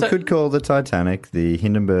 Or we could call the Titanic the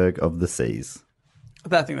Hindenburg of the seas.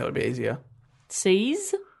 I think that would be easier.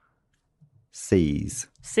 Seas? Seas.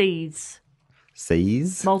 Seas.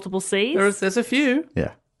 Seas? Multiple seas? There's a few.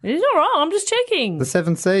 Yeah. You're not wrong. I'm just checking. The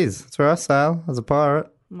 7 seas. That's where I sail as a pirate.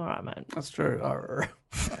 All right, man. That's true.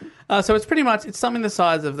 So it's pretty much, it's something the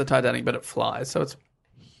size of the Titanic, but it flies. So it's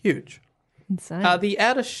huge. Insane. The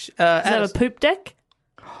outer... Is that a poop deck?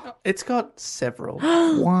 It's got several.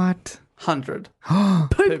 What? 100.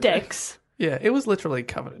 Poop decks. Yeah, it was literally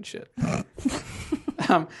covered in shit.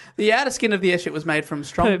 The outer skin of the airship was made from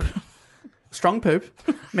strong poop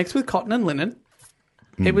mixed with cotton and linen.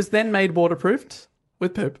 It was then made waterproofed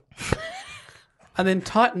with poop and then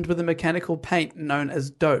tightened with a mechanical paint known as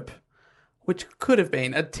dope, which could have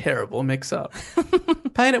been a terrible mix-up.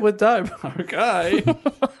 Paint it with dope. Okay.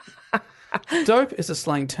 Dope is a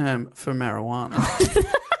slang term for marijuana.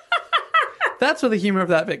 That's where the humour of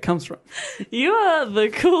that bit comes from. You are the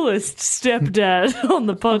coolest stepdad on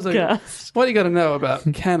the podcast. What you got to know about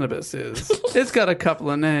cannabis is it's got a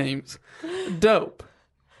couple of names. Dope.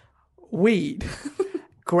 Weed.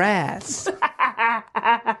 Grass.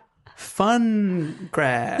 Fun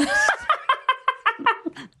grass.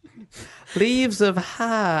 Leaves of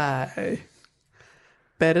high.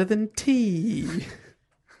 Better than tea.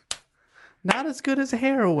 Not as good as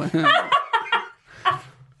heroin.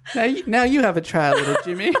 Now you have a try, little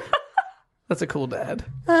Jimmy. That's a cool dad.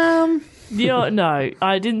 No,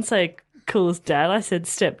 I didn't say coolest dad. I said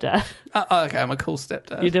stepdad. Okay, I'm a cool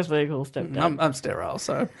stepdad. You're definitely a cool stepdad. I'm sterile,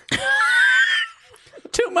 so.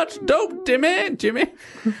 Too much dope, Jimmy.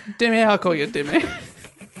 Jimmy, I'll call you Jimmy.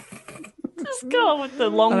 Just go on with the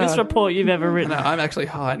longest report you've ever written. No, I'm actually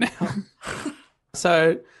high now.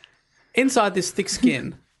 So, inside this thick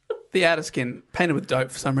skin, the outer skin, painted with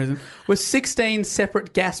dope for some reason, were 16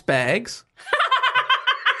 separate gas bags.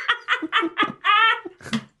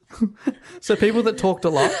 So people that talked a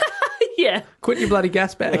lot, Yeah. quit your bloody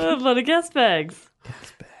gas bag. A lot of gas bags.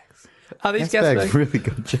 Are these Gas gas bag's bags? really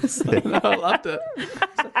good, Jesse. I loved it.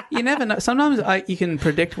 You never know. Sometimes you can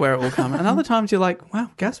predict where it will come, and other times you're like,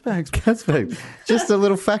 wow, gas bags. Gas bags. Just a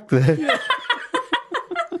little fact there.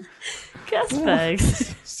 Gas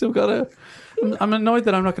bags. Still got to... I'm annoyed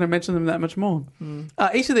that I'm not going to mention them that much more.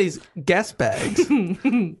 Each of these gas bags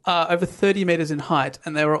are over 30 metres in height,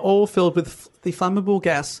 and they were all filled with the flammable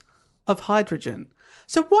gas of hydrogen.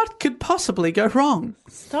 So what could possibly go wrong?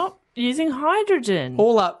 Stop using hydrogen.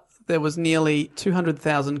 All up, there was nearly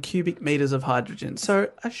 200,000 cubic metres of hydrogen. So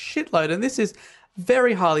a shitload, and this is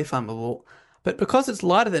very highly flammable. But because it's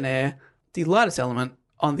lighter than air, the lightest element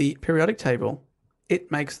on the periodic table,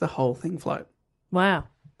 it makes the whole thing float. Wow.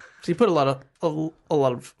 So you put a lot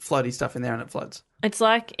of floaty stuff in there and it floats. It's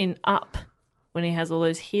like in Up when he has all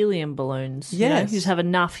those helium balloons. You know, Yes. you just have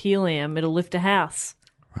enough helium, it'll lift a house.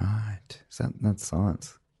 Right. That's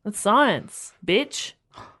science. That's science, bitch.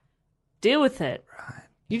 Deal with it. Right.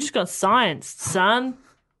 You just got science, son.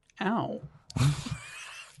 Ow.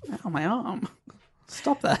 Ow, my arm.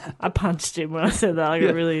 Stop that. I punched him when I said that. I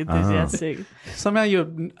got really enthusiastic. Somehow you're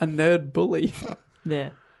a nerd bully.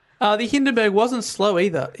 There. The Hindenburg wasn't slow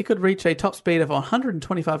either. It could reach a top speed of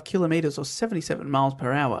 125 kilometres or 77 miles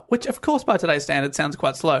per hour, which, of course, by today's standards sounds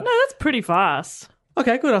quite slow. No, that's pretty fast.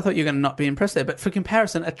 Okay, good. I thought you were going to not be impressed there. But for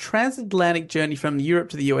comparison, a transatlantic journey from Europe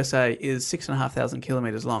to the USA is 6,500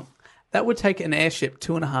 kilometres long. That would take an airship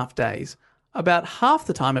 2.5 days, about half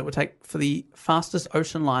the time it would take for the fastest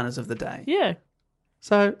ocean liners of the day. Yeah.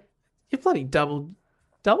 So you bloody doubled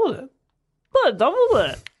it. But double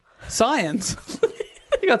it. Science.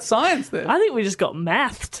 You got science there. I think we just got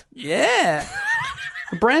mathed. Yeah.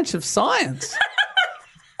 A branch of science.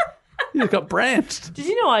 You just got branched. Did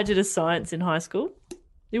you know I did a science in high school?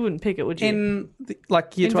 You wouldn't pick it, would you? In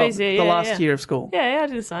year In 12, VC, the yeah, last yeah. year of school. Yeah, I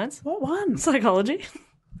did a science. What one? Psychology.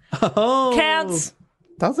 Oh. Counts.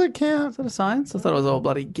 Does it count? Is that a science? I thought it was all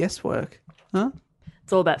bloody guesswork. Huh?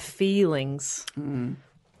 It's all about feelings.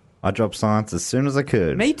 I dropped science as soon as I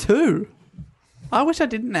could. Me too. I wish I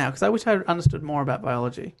didn't now, because I wish I understood more about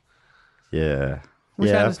biology. Yeah. Wish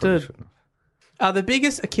I yeah, understood. probably The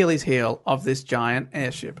biggest Achilles heel of this giant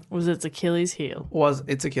airship Was its Achilles heel. was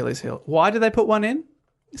its Achilles heel. Why did they put one in?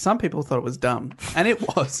 Some people thought it was dumb, and it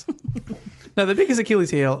was. No, the biggest Achilles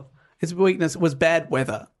heel, its weakness was bad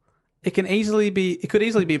weather. It could easily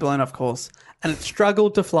be blown off course, and it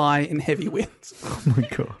struggled to fly in heavy winds. Oh my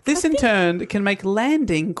god. This in turn can make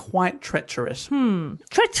landing quite treacherous.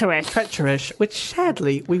 Treacherous. Which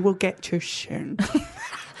sadly we will get to soon.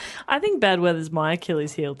 I think bad weather's my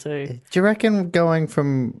Achilles heel too. Do you reckon going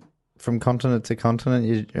from continent to continent,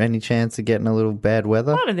 you any chance of getting a little bad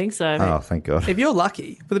weather? I don't think so. Oh, thank God. If you're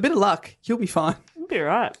lucky, with a bit of luck, you'll be fine. You'll be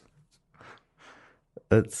right.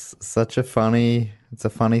 It's such a funny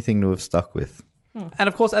thing to have stuck with. And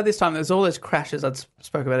of course, at this time, there's all those crashes I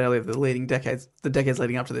spoke about earlier, the decades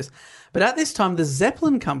leading up to this. But at this time, the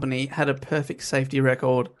Zeppelin company had a perfect safety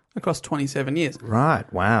record across 27 years.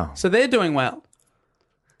 Right. Wow. So they're doing well.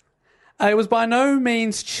 It was by no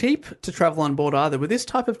means cheap to travel on board either, with this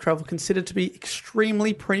type of travel considered to be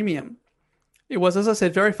extremely premium. It was, as I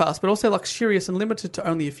said, very fast, but also luxurious and limited to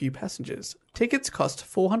only a few passengers. Tickets cost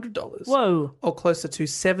 $400. Whoa. Or closer to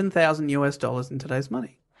 $7,000 in today's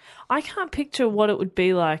money. I can't picture what it would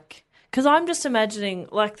be like. Because I'm just imagining,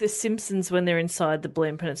 like, The Simpsons when they're inside the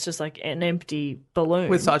blimp and it's just like an empty balloon.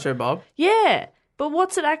 With Sideshow Bob. Yeah. But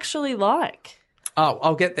what's it actually like? Oh,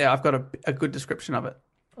 I'll get there. I've got a good description of it.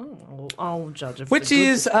 Oh, I'll judge it. For Which the good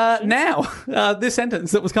is now this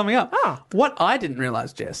sentence that was coming up. Ah. What I didn't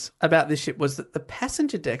realise, Jess, about this ship was that the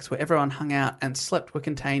passenger decks where everyone hung out and slept were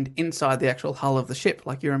contained inside the actual hull of the ship,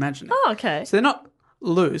 like you're imagining. Oh, okay. So they're not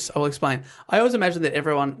loose. I will explain. I always imagined that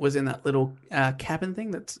everyone was in that little cabin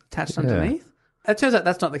thing that's attached underneath. It turns out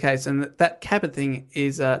that's not the case, and that cabin thing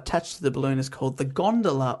is attached to the balloon is called the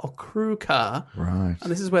gondola or crew car. Right. And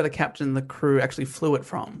this is where the captain and the crew actually flew it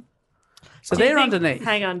from. So Do you they're think- underneath.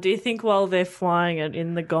 Hang on. Do you think while they're flying it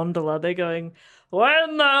in the gondola, they're going,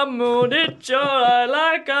 when the moon is joy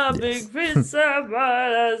like a big piece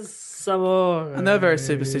of summer. And they're very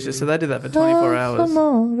superstitious, so they did that for 24 hours.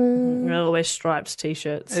 They'll wear stripes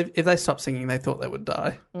t-shirts. If they stopped singing, they thought they would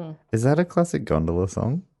die. Is that a classic gondola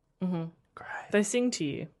song? They sing to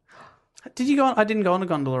you. Did you go on? I didn't go on a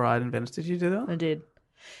gondola ride in Venice. Did you do that? I did.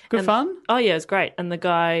 Good fun? Oh, yeah, it was great. And the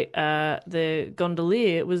guy, the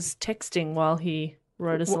gondolier, was texting while he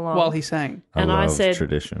rode us along. While he sang. And I I love said-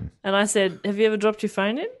 tradition. And I said, have you ever dropped your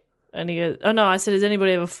phone in? And he goes, oh, no. I said, has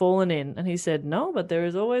anybody ever fallen in? And he said, no, but there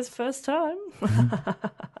is always first time.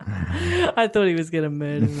 I thought he was going to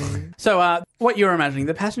murder me. So what you're imagining,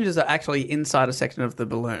 the passengers are actually inside a section of the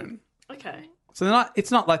balloon. Okay. So they're not.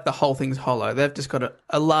 It's not like the whole thing's hollow. They've just got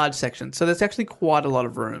a large section. So there's actually quite a lot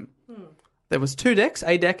of room. There was 2 decks,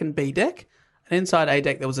 A deck and B deck. And inside A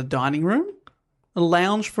deck there was a dining room, a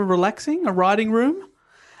lounge for relaxing, a riding room,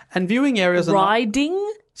 and viewing areas. Riding?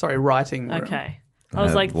 Writing room. Okay. I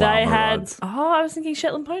was had like, they llama had... rides. Oh, I was thinking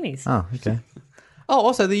Shetland ponies. Oh, okay. Oh,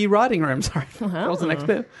 also the riding room. Sorry, that was the next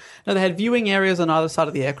bit. No, they had viewing areas on either side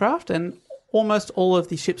of the aircraft, and almost all of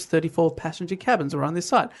the ship's 34 passenger cabins were on this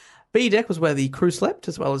side. B deck was where the crew slept,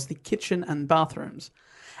 as well as the kitchen and bathrooms.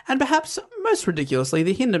 And perhaps most ridiculously,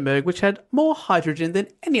 the Hindenburg, which had more hydrogen than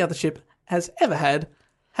any other ship has ever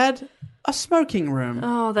had a smoking room.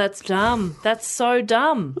 Oh, that's dumb. That's so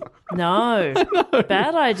dumb. No.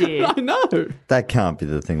 Bad idea. I know. That can't be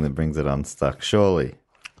the thing that brings it unstuck, surely.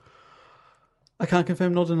 I can't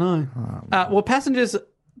confirm nor deny. Well, passengers,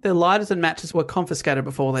 their lighters and matches were confiscated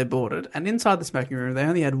before they boarded, and inside the smoking room, they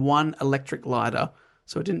only had one electric lighter,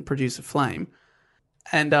 so it didn't produce a flame.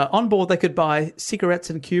 And on board, they could buy cigarettes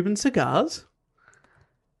and Cuban cigars.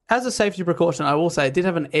 As a safety precaution, I will say it did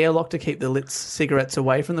have an airlock to keep the lit cigarettes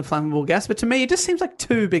away from the flammable gas, but to me, it just seems like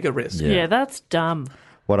too big a risk. Yeah, that's dumb.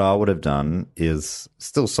 What I would have done is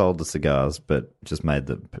still sold the cigars, but just made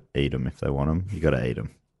them eat them if they want them. You got to eat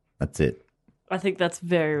them. That's it. I think that's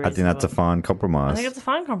very reasonable. I think that's a fine compromise. I think it's a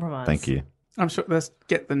fine compromise. Thank you. I'm sure let's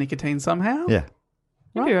get the nicotine somehow. Yeah.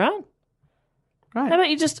 You'd be right. Right. How about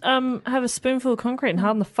you just have a spoonful of concrete and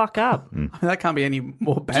harden the fuck up? I mean, that can't be any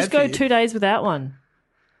more bad. Just for go you. 2 days without one.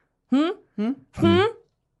 That's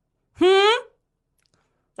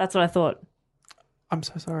what I thought. I'm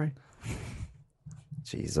so sorry.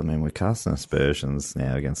 Jeez, I mean, we're casting aspersions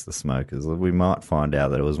now against the smokers. We might find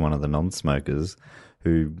out that it was one of the non-smokers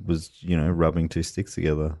who was, rubbing 2 sticks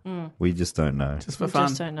together. We just don't know. Just for We fun.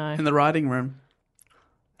 just don't know. In the riding room.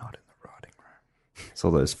 Not in the writing room. It's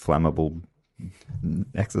all those flammable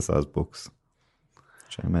exercise books,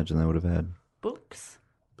 which I imagine they would have had. Books?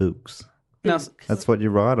 Books. Now, That's what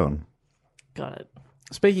you write on. Got it.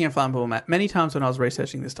 speaking of flammable, Matt, many times when I was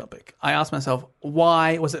researching this topic, I asked myself,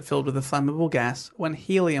 why was it filled with a flammable gas when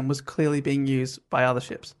helium was clearly being used by other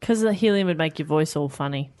ships? Because the helium would make your voice all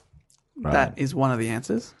funny. That is one of the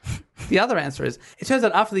answers. The other answer is, it turns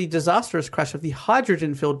out after the disastrous crash of the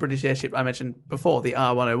hydrogen-filled British airship I mentioned before, the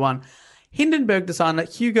R101, Hindenburg designer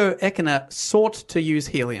Hugo Eckener sought to use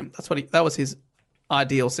helium. That was his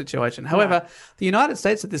ideal situation. However, the United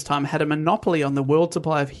States at this time had a monopoly on the world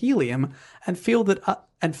supply of helium and feared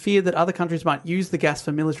that other countries might use the gas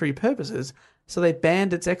for military purposes, so they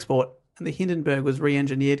banned its export, and the Hindenburg was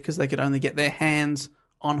re-engineered because they could only get their hands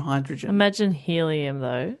on hydrogen. Imagine helium,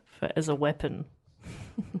 though, as a weapon.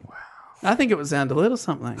 I think it would sound a little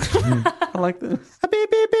something. I like this.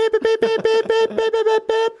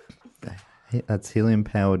 That's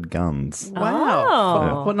helium-powered guns. Wow.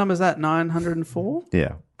 Oh. What number is that? 904?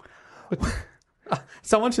 Yeah.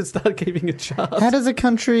 Someone should start keeping a chart. How does a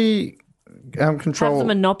country Have control... the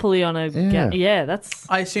monopoly on a... Yeah. Yeah, that's...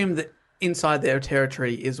 I assume that inside their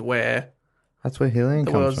territory is where That's where helium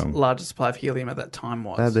The comes world's from. largest supply of helium at that time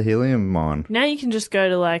was. They had the helium mine. Now you can just go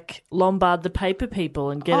to like Lombard the paper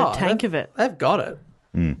people and get a tank of it. They've got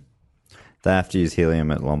it. They have to use helium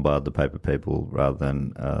at Lombard, the paper people, rather than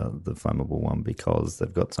the flammable one because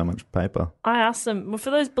they've got so much paper. I asked them, well, for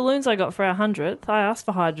those balloons I got for our 100th, I asked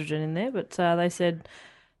for hydrogen in there, but they said,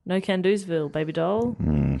 no can-do'sville, baby doll.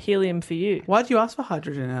 Helium for you. Why did you ask for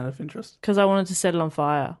hydrogen out of interest? Because I wanted to set it on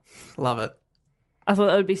fire. Love it. I thought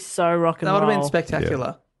that would be so rock and That roll. would have been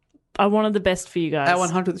spectacular. I wanted the best for you guys. Our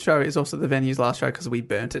 100th show is also the venue's last show because we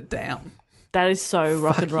burnt it down. That is so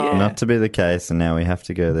rock and roll. yeah. Not to be the case, and now we have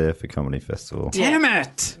to go there for Comedy Festival. Damn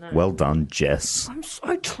it! Well done, Jess.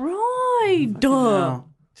 I tried. No.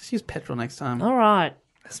 Just use petrol next time. All right.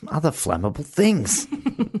 There's some other flammable things.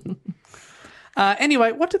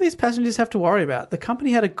 Anyway, what do these passengers have to worry about? The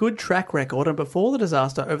company had a good track record, and before the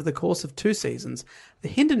disaster, over the course of 2 seasons, the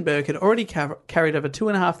Hindenburg had already carried over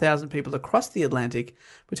 2,500 people across the Atlantic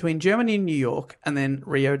between Germany and New York, and then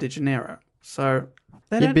Rio de Janeiro. So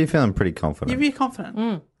You'd be feeling pretty confident. you'd be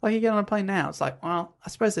confident. Like you get on a plane now, it's like, well, I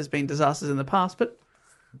suppose there's been disasters in the past, but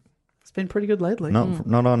it's been pretty good lately.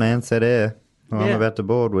 Not on Ansett Air, who I'm Yeah. about to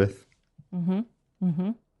board with.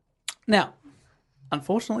 Now,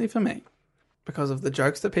 unfortunately for me, because of the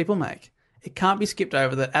jokes that people make, it can't be skipped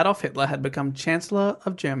over that Adolf Hitler had become Chancellor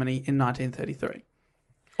of Germany in 1933.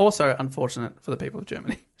 Also unfortunate for the people of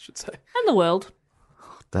Germany, I should say. And the world.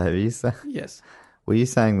 Dave, Yes. were you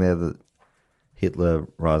saying there that Hitler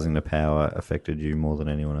rising to power affected you more than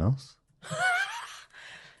anyone else?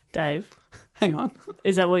 Dave, Hang on.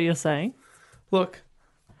 is that what you're saying? Look,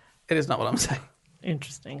 it is not what I'm saying.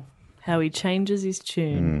 Interesting. How he changes his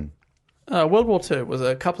tune. World War II was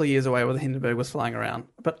a couple of years away where the Hindenburg was flying around,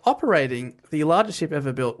 but operating the largest ship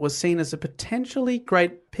ever built was seen as a potentially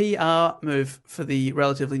great PR move for the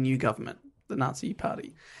relatively new government, the Nazi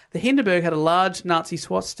Party. The Hindenburg had a large Nazi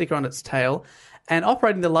swastika on its tail, and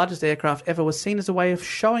operating the largest aircraft ever was seen as a way of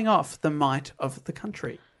showing off the might of the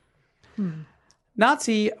country.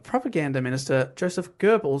 Nazi propaganda minister Joseph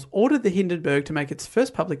Goebbels ordered the Hindenburg to make its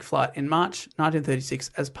first public flight in March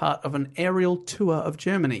 1936 as part of an aerial tour of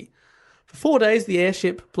Germany. For 4 days, the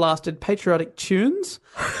airship blasted patriotic tunes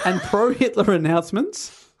and pro-Hitler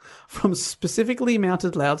announcements from specifically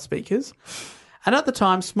mounted loudspeakers. And at the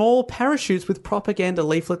time, small parachutes with propaganda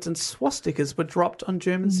leaflets and swastikas were dropped on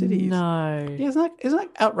German cities. No. Yeah, isn't that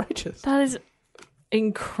outrageous? That is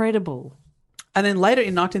incredible. And then later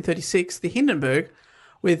in 1936, the Hindenburg,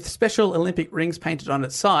 with special Olympic rings painted on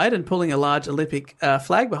its side and pulling a large Olympic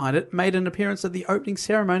flag behind it, made an appearance at the opening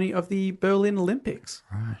ceremony of the Berlin Olympics.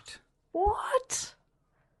 Right. What?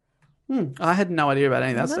 I had no idea about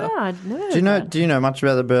any of that stuff. No, I'd never Do you know much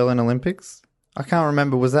about the Berlin Olympics? I can't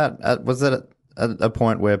remember. Was that at a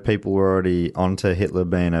point where people were already onto Hitler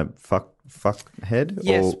being a fuckhead?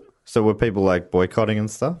 Yes. Or, so were people like boycotting and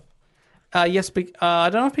stuff? Yes, I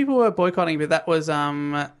don't know if people were boycotting, but that was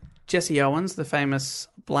Jesse Owens, the famous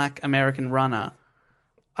black American runner.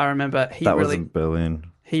 I remember That was in Berlin.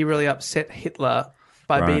 he really upset Hitler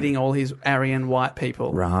by Right. beating all his Aryan white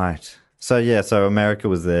people. Right. So so America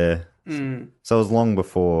was there. So it was long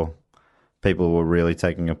before people were really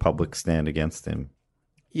taking a public stand against him.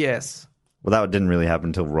 Yes. Well, that didn't really happen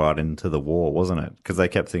until right into the war, wasn't it? Because they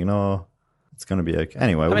kept thinking, oh, it's going to be okay.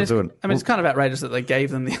 Anyway, it's kind of outrageous that they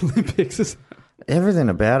gave them the Olympics. everything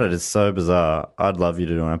about it is so bizarre. I'd love you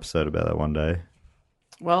to do an episode about that one day.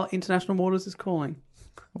 Well, International Waters is calling.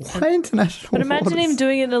 Why international? But imagine waters? him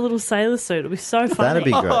doing it in a little sailor suit. It'd be so funny. That'd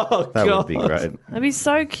be great. Oh, that would be God. great. That'd be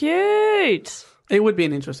so cute. It would be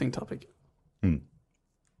an interesting topic.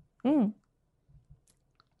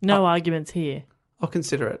 No arguments here. I'll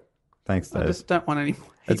consider it. Thanks, I Dave. just don't want any more.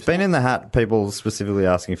 It's been in the hat. People specifically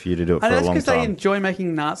asking for you to do it for And a that's long because they time. enjoy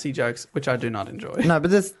making Nazi jokes, which I do not enjoy. No, but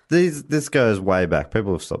this goes way back.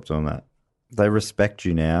 People have stopped doing that. They respect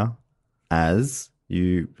you now as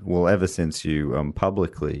you, well, ever since you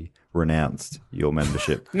publicly renounced your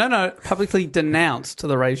membership. No, publicly denounced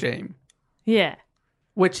the regime, Yeah.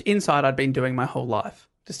 which inside I'd been doing my whole life.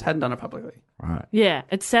 Just hadn't done it publicly. Right. Yeah.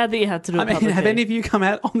 It's sad that you had to do it I mean, publicly. have any of you come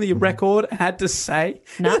out on the record and had to say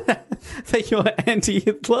No. that you're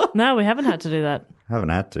anti-Hitler? No, we haven't had to do that. Haven't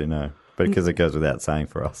had to, no. But because it goes without saying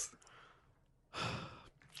for us.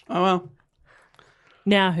 Oh, well.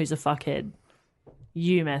 Now who's a fuckhead?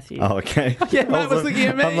 You, Matthew. Oh, okay. Yeah, Matt was looking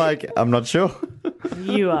at me. I'm like, I'm not sure.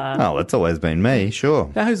 You are. Oh, it's always been me,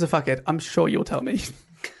 sure. Now, who's the fuckhead? I'm sure you'll tell me.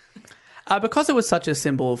 Because it was such a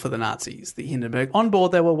symbol for the Nazis, the Hindenburg, on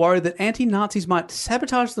board they were worried that anti-Nazis might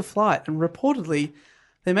sabotage the flight, and reportedly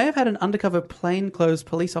they may have had an undercover plainclothes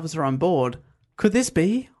police officer on board. Could this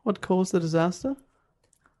be what caused the disaster?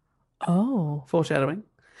 Oh. Foreshadowing.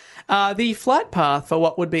 The flight path for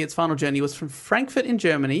what would be its final journey was from Frankfurt in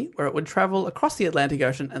Germany, where it would travel across the Atlantic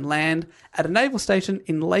Ocean and land at a naval station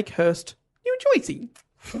in Lakehurst, New Jersey.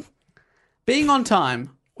 Being on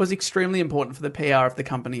time was extremely important for the PR of the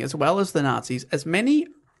company as well as the Nazis, as many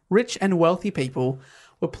rich and wealthy people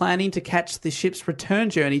were planning to catch the ship's return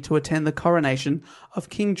journey to attend the coronation of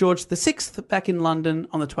King George VI back in London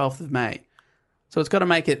on the 12th of May. So it's got to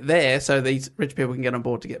make it there so these rich people can get on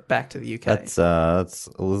board to get back to the UK. That's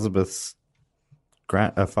Elizabeth's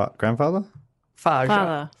grandfather?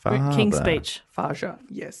 Faja. Father. King's Speech. Faja,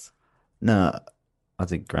 yes. No, I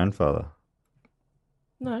think grandfather.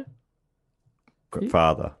 No.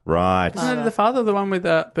 Father, right. No, the father, the one with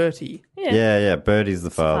Bertie. Yeah, Bertie's the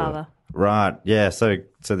father. father. Right, yeah, so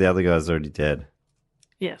the other guy's already dead.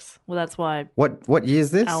 Yes. Well, that's why What year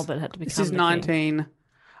is this? Albert had to become This is the king.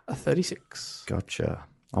 1936. Gotcha.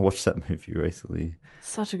 I watched that movie recently.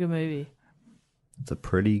 Such a good movie. It's a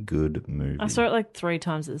pretty good movie. I saw it like 3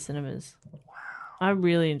 times at the cinemas. Wow. I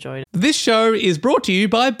really enjoyed it. This show is brought to you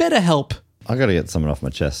by BetterHelp. I got to get something off my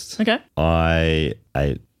chest. Okay. I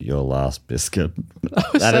ate your last biscuit. I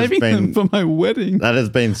was saving them for my wedding. That has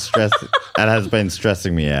been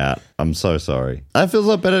stressing me out. I'm so sorry. It feels a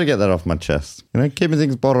lot better to get that off my chest. You know, keeping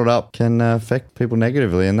things bottled up can affect people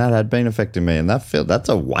negatively, and that had been affecting me, and that's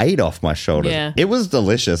a weight off my shoulders. Yeah. It was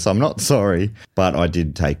delicious. I'm not sorry, but I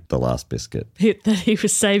did take the last biscuit. That he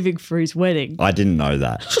was saving for his wedding. I didn't know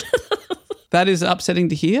that. That is upsetting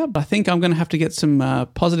to hear, but I think I'm going to have to get some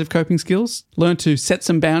positive coping skills, learn to set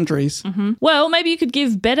some boundaries. Mm-hmm. Well, maybe you could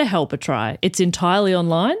give BetterHelp a try. It's entirely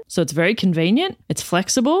online, so it's very convenient. It's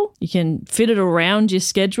flexible. You can fit it around your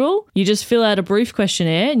schedule. You just fill out a brief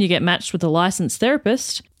questionnaire and you get matched with a licensed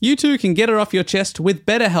therapist. You too can get it off your chest with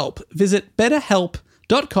BetterHelp. Visit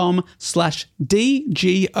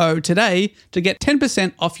betterhelp.com/DGO today to get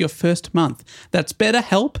 10% off your first month. That's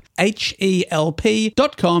BetterHelp,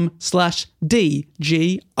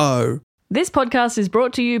 HELP.com/DGO. This podcast is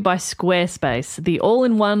brought to you by Squarespace, the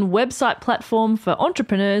all-in-one website platform for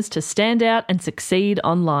entrepreneurs to stand out and succeed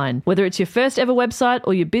online. Whether it's your first ever website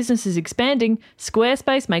or your business is expanding,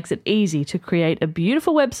 Squarespace makes it easy to create a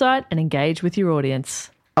beautiful website and engage with your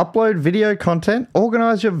audience. Upload video content,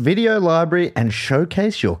 organize your video library, and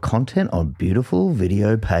showcase your content on beautiful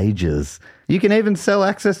video pages. You can even sell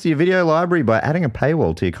access to your video library by adding a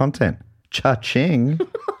paywall to your content. Cha-ching.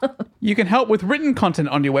 You can help with written content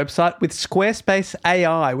on your website with Squarespace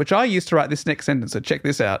AI, which I use to write this next sentence, so check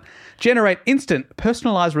this out. Generate instant,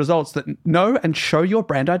 personalized results that know and show your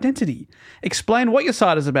brand identity. Explain what your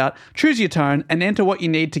site is about, choose your tone, and enter what you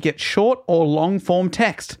need to get short or long-form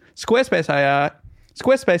text. Squarespace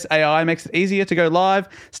AI makes it easier to go live,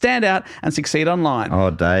 stand out, and succeed online. Oh,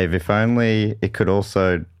 Dave, if only it could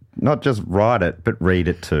also not just write it, but read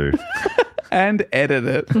it too. And edit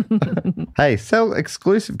it. Hey, sell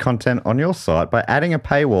exclusive content on your site by adding a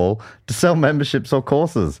paywall to sell memberships or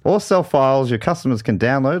courses, or sell files your customers can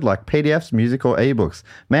download like PDFs, music, or ebooks.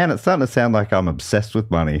 Man, it's starting to sound like I'm obsessed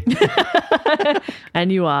with money.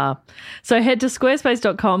 And you are. So head to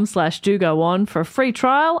squarespace.com/dogoon for a free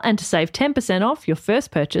trial and to save 10% off your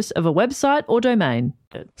first purchase of a website or domain.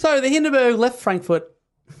 So the Hindenburg left Frankfurt.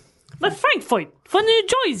 The Frankfurt for New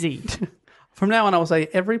Jersey. From now on, I will say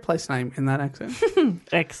every place name in that accent.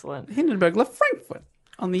 Excellent. Hindenburg left Frankfurt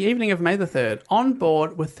on the evening of May the 3rd, on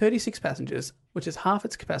board with 36 passengers, which is half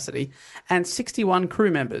its capacity, and 61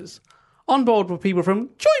 crew members. On board were people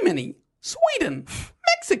from Germany, Sweden,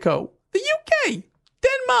 Mexico, the UK,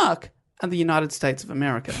 Denmark, and the United States of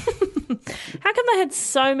America. How come they had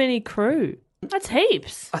so many crew? That's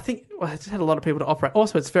heaps. I think it just had a lot of people to operate.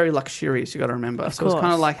 Also, it's very luxurious, you got to remember. So it's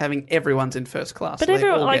kind of like having everyone's in first class. But so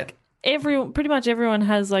everyone, pretty much everyone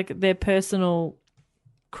has like their personal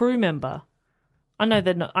crew member. I know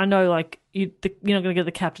that. I know, like you're not going to get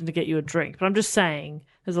the captain to get you a drink, but I'm just saying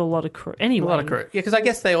there's a lot of crew. Anyway, a lot of crew. Yeah, because I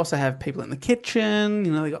guess they also have people in the kitchen.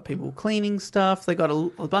 You know, they got people cleaning stuff. They got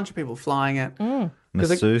a bunch of people flying it.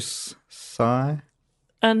 Masseuse, Sai.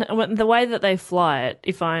 And the way that they fly it,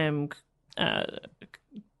 if I am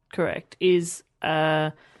correct, is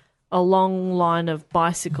a long line of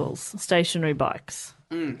bicycles, stationary bikes.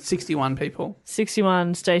 61 people.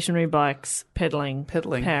 61 stationary bikes pedaling,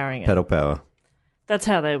 powering it. Pedal power. That's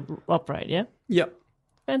how they operate, yeah? Yep.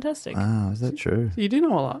 Fantastic. Ah, is that true? You do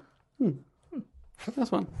know a lot.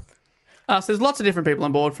 That's one. So there's lots of different people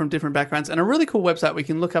on board from different backgrounds, and a really cool website we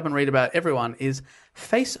can look up and read about everyone is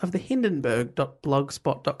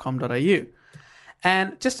faceofthehindenburg.blogspot.com.au.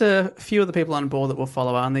 And just a few of the people on board that we'll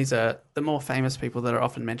follow on. These are the more famous people that are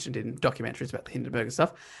often mentioned in documentaries about the Hindenburg and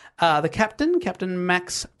stuff. The captain, Captain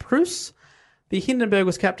Max Pruss, The Hindenburg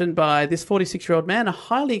was captained by this 46-year-old man, a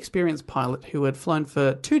highly experienced pilot who had flown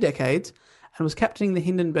for 2 decades and was captaining the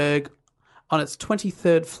Hindenburg on its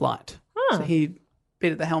 23rd flight. So he'd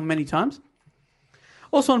been at the helm many times.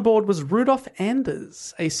 Also on board was Rudolf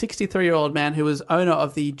Anders, a 63-year-old man who was owner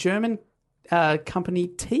of the German company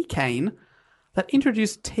Tea Cane that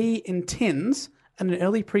introduced tea in tins and an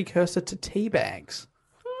early precursor to tea bags.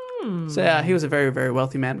 So he was a very, very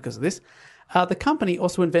wealthy man because of this. The company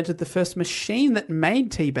also invented the first machine that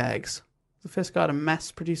made tea bags, the first guy to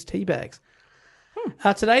mass-produce tea bags.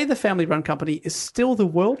 Today, the family-run company is still the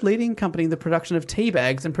world-leading company in the production of tea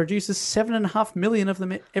bags and produces 7.5 million of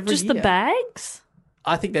them every Just year. the bags?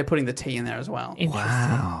 I think they're putting the tea in there as well.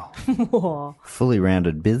 Wow. Fully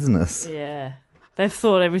rounded business. Yeah. They've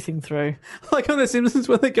thought everything through. Like on The Simpsons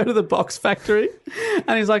when they go to the box factory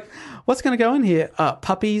and he's like, what's going to go in here?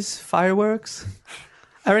 Puppies, fireworks.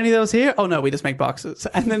 Are any of those here? Oh, no, we just make boxes.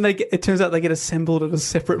 And then it turns out they get assembled at a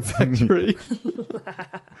separate factory.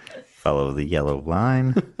 Follow the yellow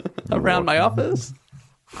line. Around my office.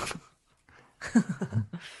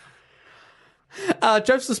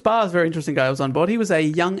 Joseph Sparr is a very interesting guy who was on board. He was a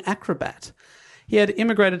young acrobat. He had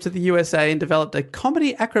immigrated to the USA and developed a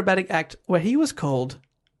comedy acrobatic act where he was called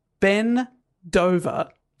Ben Dover.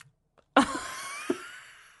 Do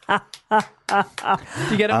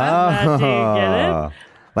you get it, man? Do you get it?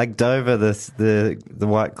 Like Dover, the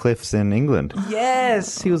White Cliffs in England.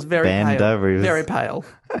 Yes, he was very Ben pale. Dover, he was- Very pale.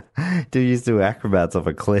 Dude used to do acrobats off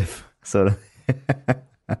a cliff. Sort of.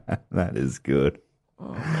 That is good.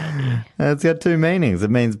 It's got 2 meanings. It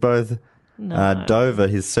means both Dover,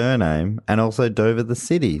 his surname, and also Dover, the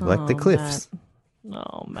city, like the cliffs.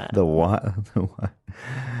 Oh, man. The white.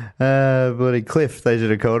 Bloody Cliff, they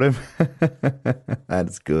should have called him.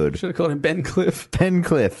 That's good. Should have called him Ben Cliff. Ben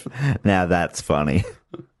Cliff. Now that's funny.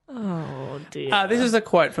 Oh, dear. This is a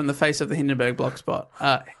quote from the face of the Hindenburg Blogspot.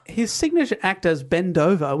 His signature act as Ben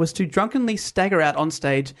Dover was to drunkenly stagger out on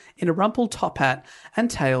stage in a rumpled top hat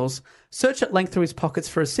and tails, search at length through his pockets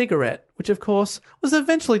for a cigarette, which of course was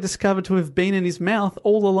eventually discovered to have been in his mouth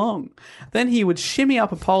all along. Then he would shimmy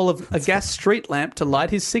up a pole of a gas street lamp to light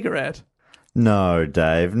his cigarette. No,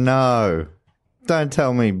 Dave, no. Don't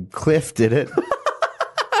tell me Cliff did it.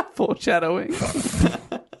 Foreshadowing.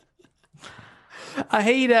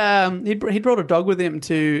 He brought a dog with him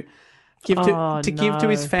to give to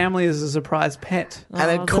his family as a surprise pet.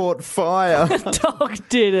 And it caught fire. Dog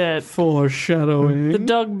did it. Foreshadowing. The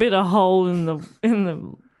dog bit a hole in the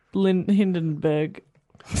Hindenburg.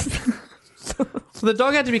 So the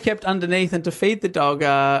dog had to be kept underneath, and to feed the dog,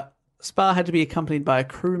 Sparr had to be accompanied by a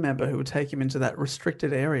crew member who would take him into that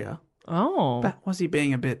restricted area. Oh. But was he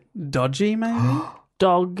being a bit dodgy, maybe?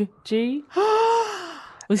 Dog-G?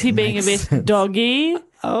 Was he being a bit doggy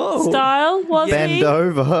style? Was Bend he?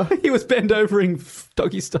 over. He was bent over in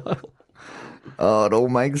doggy style. Oh, it all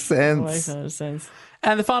makes sense. Makes no sense.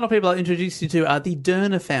 And the final people I'll introduce you to are the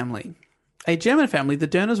Dörner family. A German family. The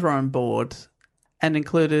Dörners were on board and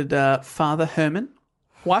included father Hermann,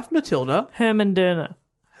 wife Matilda. Herman Dörner.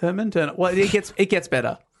 Hermann Dörner. Well, it gets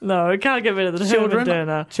better. No, it can't get better than Herman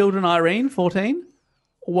Dörner. Children Irene, 14,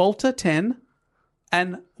 Walter, 10,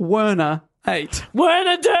 and Werner, 8.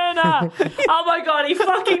 Werner Dörner! Oh my god, he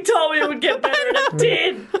fucking told me it would get better and it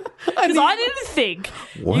did. Because I didn't think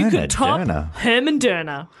you Werner could top Dörner. Herman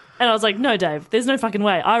Dörner. And I was like, no, Dave, there's no fucking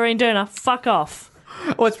way. Irene Dörner, fuck off.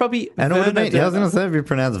 Oh, it's probably And what Werner it mean? I was going Dörner. to say if you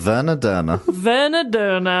pronounce Werner Dörner. Werner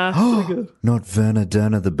Dörner. Not Werner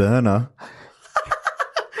Dörner the burner.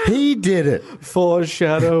 He did it.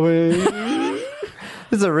 Foreshadowing.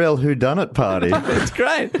 This is a real whodunit party. It's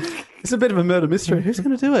great. It's a bit of a murder mystery. Who's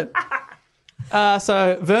going to do it?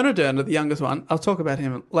 So Werner Dörner, the youngest one, I'll talk about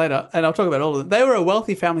him later, and I'll talk about all of them. They were a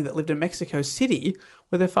wealthy family that lived in Mexico City,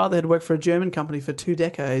 where their father had worked for a German company for 2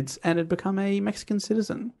 decades and had become a Mexican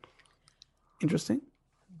citizen. Interesting.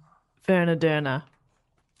 Werner Dörner.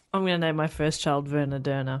 I'm going to name my first child Werner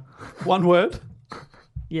Dörner. One word.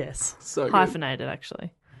 Yes. So good. Hyphenated,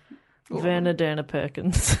 actually. Werner Dörner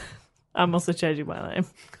Perkins. I'm also changing my name.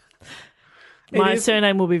 My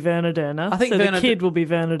surname will be Werner Dörner. I think so Werner the kid will be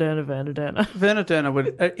Werner Dörner, Werner Dörner. Werner Dörner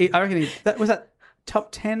would. I reckon was that top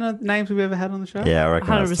 10 of names we've ever had on the show. Yeah, I reckon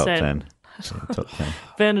that's top 100%. 10. Yeah, top 10.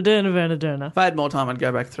 Werner Dörner, Werner Dörner. If I had more time, I'd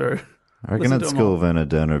go back through. I reckon Listen at to 'em school, all. Werner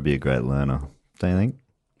Dörner would be a great learner. Don't you think?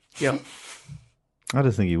 Yeah. I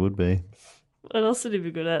just think he would be. What else did he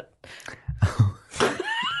be good at?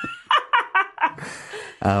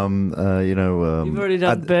 You've You've already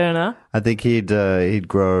done Burner. I think he'd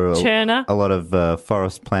grow Churner. a lot of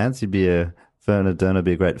forest plants. He'd be Werner Dörner,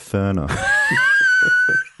 be a great ferner.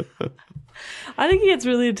 I think he gets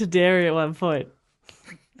really into dairy at one point.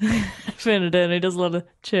 Fernandina does a lot of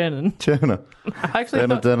churning. Churner. I actually thought,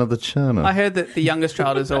 Fernandina the Churner. I heard that the youngest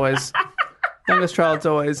child is always I hate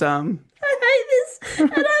this.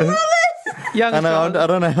 And I love it. youngest child. I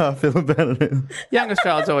don't know how I feel about it. Youngest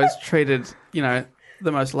child's always treated,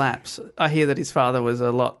 the most laps. I hear that his father was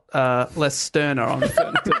a lot less sterner on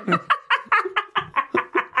Fernandina.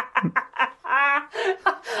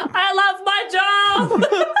 I love my job.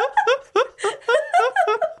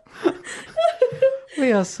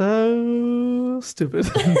 We are so stupid.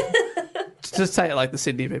 Just say it like the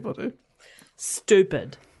Sydney people do.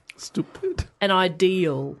 Stupid Stupid. and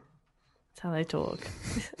ideal. That's how they talk.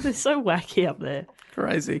 They're so wacky up there.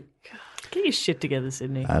 Crazy. Get your shit together,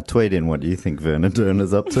 Sydney. Tweet in what you think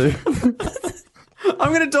Fernandina's up to.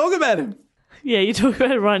 I'm going to talk about him. Yeah, you talk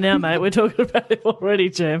about it right now, mate. We're talking about it already,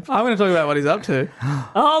 champ. I'm going to talk about what he's up to.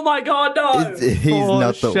 Oh my God, no! He's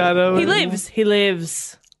not the... Shadow. He lives. He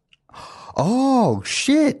lives. Oh,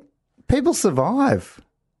 shit. People survive.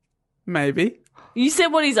 Maybe. You said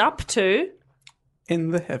what he's up to.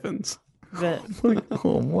 In the heavens. But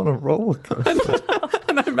Oh, what a roller coaster.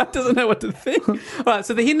 I know Matt doesn't know what to think. All right,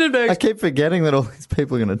 so the I Hindenburgs, keep forgetting that all these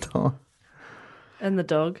people are going to die. and the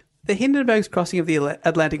dog. the Hindenburg's crossing of the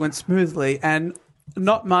Atlantic went smoothly, and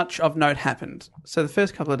not much of note happened. So the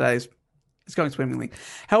first couple of days, it's going swimmingly.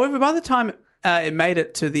 However, by the time it made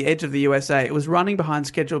it to the edge of the USA, it was running behind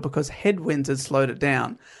schedule because headwinds had slowed it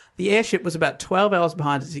down. The airship was about 12 hours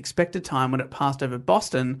behind its expected time when it passed over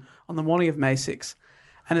Boston on the morning of May 6.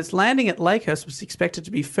 And its landing at Lakehurst was expected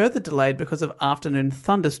to be further delayed because of afternoon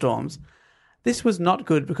thunderstorms. This was not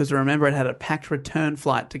good because, remember, it had a packed return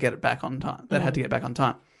flight to get it back on time. That had to get back on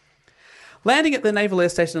time. Landing at the Naval Air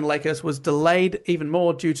Station in Lakehurst was delayed even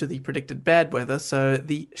more due to the predicted bad weather, so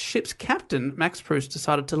the ship's captain, Max Pruss,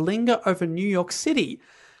 decided to linger over New York City,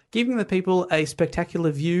 giving the people a spectacular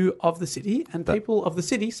view of the city and people of the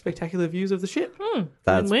city spectacular views of the ship.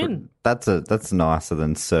 Win-win. That's nicer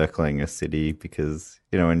than circling a city because,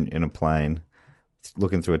 in a plane,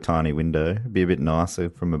 looking through a tiny window, it'd be a bit nicer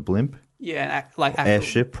from a blimp. Yeah, like actual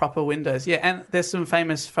Airship. proper windows. Yeah, and there's some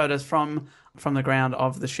famous photos from the ground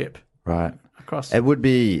of the ship. Right. Across. It would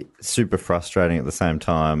be super frustrating at the same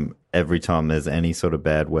time every time there's any sort of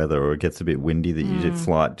bad weather or it gets a bit windy that your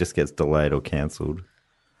flight just gets delayed or cancelled.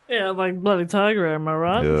 Yeah, like bloody Tiger, am I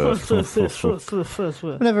right? Yeah.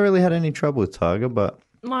 I've never really had any trouble with Tiger, but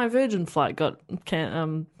My Virgin flight got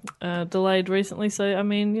delayed recently, so I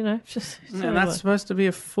mean, just And that's supposed to be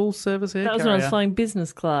a full service air that was when I was carrier. flying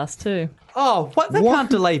business class too, Oh, what? They can't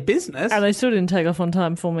delay business. and they still didn't take off on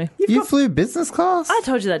time for me. you flew business class? I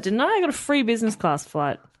told you that, didn't I? I got a free business class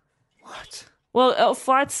flight. What? Well,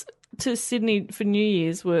 flights to Sydney for New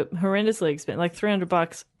Year's were horrendously expensive, like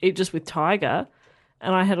 $300 just with Tiger.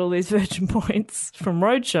 And I had all these Virgin points from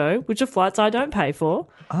Roadshow, which are flights I don't pay for.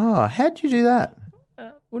 Oh, how'd you do that?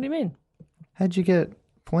 What do you mean? How'd you get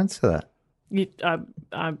points for that?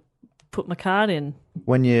 I put my card in.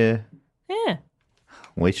 When you... Yeah.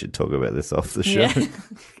 We should talk about this off the show. Yeah.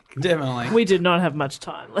 Definitely. We did not have much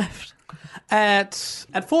time left. At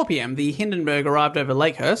 4 p.m., the Hindenburg arrived over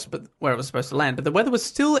Lakehurst, but where it was supposed to land, but the weather was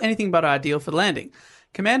still anything but ideal for the landing.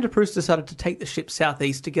 Commander Pruss decided to take the ship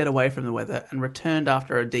southeast to get away from the weather and returned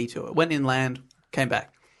after a detour. Went inland, came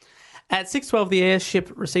back. At 6:12, the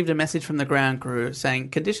airship received a message from the ground crew saying,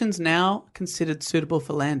 conditions now considered suitable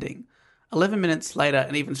for landing. 11 minutes later,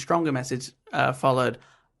 an even stronger message followed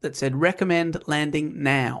that said, recommend landing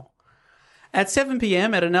now. At 7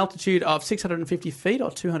 p.m., at an altitude of 650 feet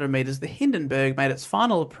or 200 metres, the Hindenburg made its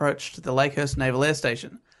final approach to the Lakehurst Naval Air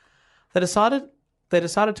Station. They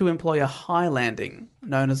decided to employ a high landing,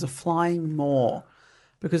 known as a flying moor,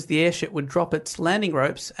 because the airship would drop its landing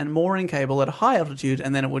ropes and mooring cable at a high altitude,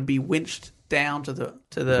 and then it would be winched down to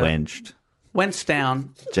the Wenched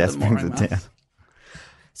down. to Jess the brings mooring it mast. down.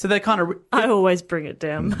 So they kind of I always bring it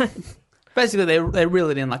down. basically they reel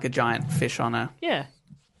it in like a giant fish on a Yeah.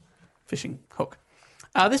 fishing hook.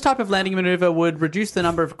 This type of landing maneuver would reduce the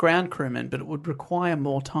number of ground crewmen, but it would require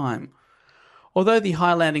more time. Although the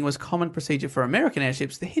high landing was common procedure for American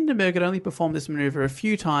airships, the Hindenburg had only performed this maneuver a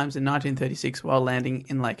few times in 1936 while landing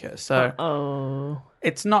in Lakehurst. So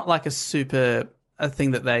it's not like a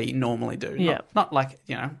thing that they normally do. Yeah. Not like,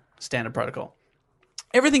 standard protocol.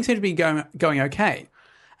 Everything seemed to be going okay.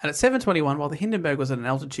 And at 7:21, while the Hindenburg was at an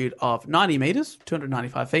altitude of 90 metres,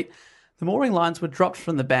 295 feet, the mooring lines were dropped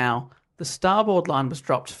from the bow. The starboard line was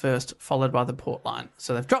dropped first, followed by the port line.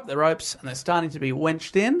 So they've dropped their ropes and they're starting to be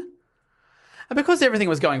wenched in. And because everything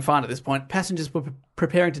was going fine at this point, passengers were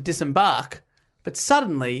preparing to disembark. But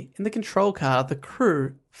suddenly, in the control car, the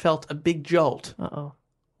crew felt a big jolt. Uh-oh.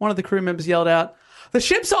 One of the crew members yelled out, "The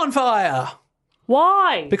ship's on fire!"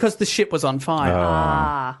 Why? Because the ship was on fire.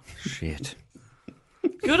 Ah, Shit.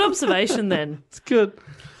 good observation then. It's good.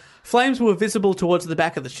 Flames were visible towards the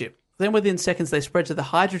back of the ship. Then within seconds, they spread to the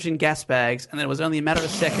hydrogen gas bags, and then it was only a matter of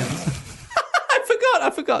seconds. I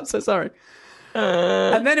forgot. So sorry.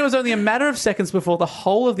 And then it was only a matter of seconds before the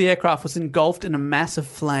whole of the aircraft was engulfed in a mass of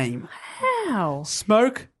flame. How?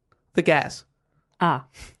 Smoke, the gas. Ah.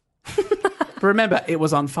 But remember, it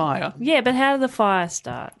was on fire. Yeah, but how did the fire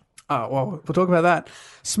start? Oh, well, we'll talk about that.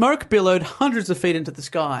 Smoke billowed hundreds of feet into the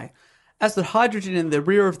sky. As the hydrogen in the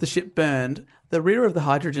rear of the ship burned, the rear of the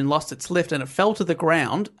hydrogen lost its lift and it fell to the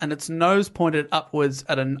ground, and its nose pointed upwards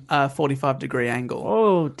at a 45-degree angle.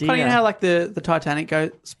 Oh, dear. Kind of, you know how like the Titanic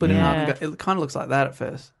goes split in half? Yeah. And it kind of looks like that at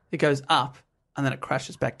first. It goes up and then it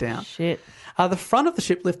crashes back down. Shit. The front of the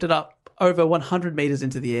ship lifted up over 100 metres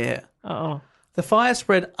into the air. Uh-oh. The fire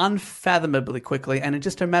spread unfathomably quickly, and in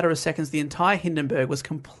just a matter of seconds, the entire Hindenburg was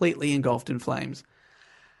completely engulfed in flames.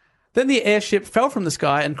 Then the airship fell from the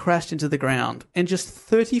sky and crashed into the ground. In just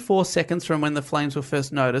 34 seconds from when the flames were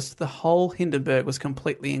first noticed, the whole Hindenburg was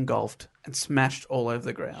completely engulfed and smashed all over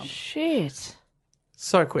the ground. Shit.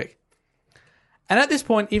 So quick. And at this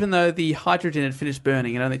point, even though the hydrogen had finished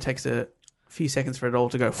burning, it only takes a few seconds for it all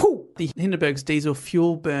to go, whoo! The Hindenburg's diesel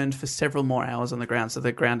fuel burned for several more hours on the ground, so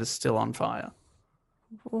the ground is still on fire.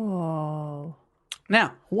 Whoa.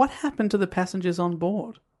 Now, what happened to the passengers on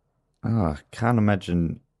board? Oh, can't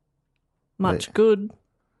imagine. Much good.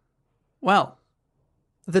 Well,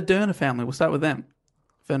 the Derner family, we'll start with them.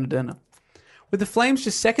 Werner Derner. With the flames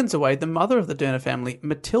just seconds away, the mother of the Derner family,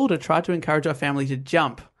 Matilda, tried to encourage her family to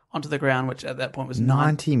jump onto the ground, which at that point was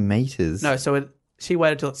 90 metres? No, so she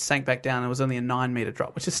waited till it sank back down and it was only a 9-metre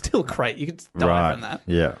drop, which is still great. You could die Right. from that.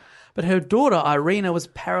 Yeah. But her daughter, Irina, was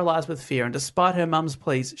paralysed with fear, and despite her mum's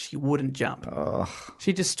pleas, she wouldn't jump.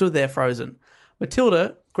 She just stood there frozen.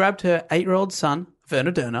 Matilda grabbed her 8-year-old son,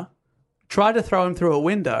 Werner Derner, tried to throw him through a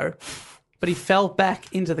window, but he fell back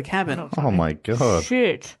into the cabin. Oh, my God.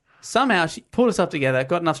 Shit. Somehow she pulled herself together,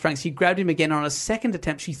 got enough strength. She grabbed him again. On a second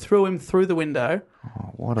attempt, she threw him through the window.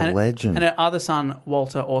 Oh, what a legend. And her other son,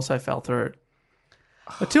 Walter, also fell through.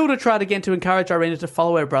 Matilda tried again to encourage Irina to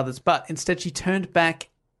follow her brothers, but instead she turned back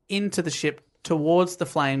into the ship towards the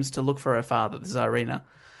flames to look for her father. This is Irina.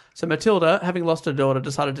 So Matilda, having lost her daughter,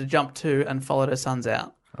 decided to jump too and followed her sons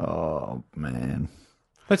out. Oh, man.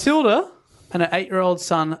 Matilda and her 8-year-old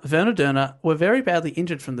son, Werner Derner, were very badly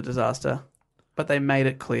injured from the disaster, but they made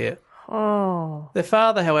it clear. Oh. Their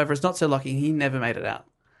father, however, is not so lucky. He never made it out.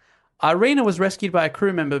 Irina was rescued by a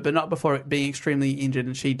crew member, but not before being extremely injured,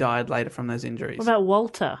 and she died later from those injuries. What about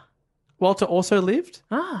Walter? Walter also lived.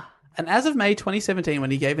 Ah. And as of May 2017,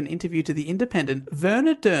 when he gave an interview to The Independent,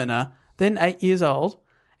 Werner Derner, then 8 years old,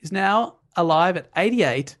 is now alive at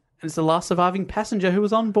 88 and is the last surviving passenger who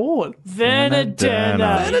was on board. Werner Derner.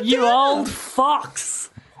 Derner. You old fox.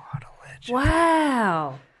 What a legend.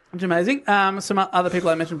 Wow. Which is amazing. Some other people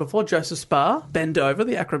I mentioned before, Joseph Sparr, Ben Dover,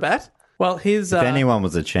 the acrobat. Well, his... If anyone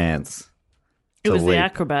was a chance. It to was the leap.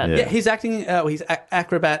 acrobat. Yeah, his acting, his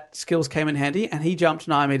acrobat skills came in handy, and he jumped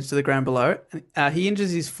 9 metres to the ground below. He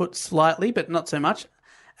injures his foot slightly, but not so much.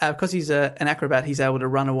 Because he's an acrobat, he's able to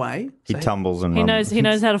run away. He So tumbles and He runs.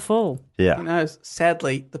 knows how to fall. He Yeah. knows.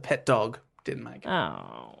 Sadly, the pet dog didn't make it.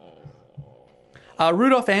 Oh.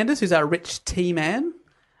 Rudolph Anders, who's our rich tea man,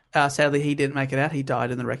 sadly he didn't make it out. He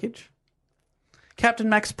died in the wreckage. Captain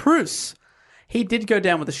Max Pruss, he did go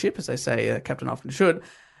down with the ship, as they say a captain often should,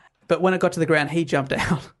 but when it got to the ground, he jumped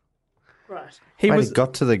out. Right. He Wait, was he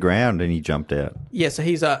got to the ground and he jumped out. yeah. So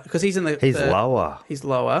he's because he's in the He's the- lower. He's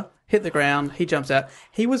lower. Hit the ground. He jumps out.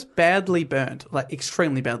 He was badly burnt, like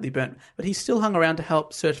extremely badly burnt, but he still hung around to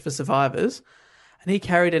help search for survivors. And he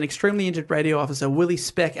carried an extremely injured radio officer, Willie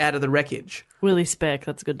Speck, out of the wreckage. Willie Speck,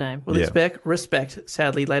 that's a good name. Willie Yeah. Speck, respect,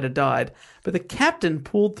 sadly later died. But the captain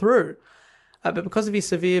pulled through. But because of his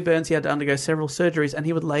severe burns, he had to undergo several surgeries, and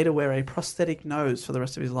he would later wear a prosthetic nose for the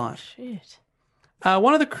rest of his life. Shit.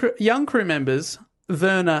 One of the young crew members,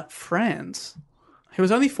 Werner Franz, who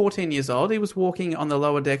was only 14 years old, he was walking on the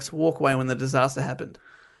lower deck's walkway when the disaster happened.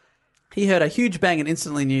 He heard a huge bang and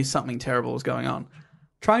instantly knew something terrible was going on.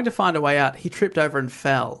 Trying to find a way out, he tripped over and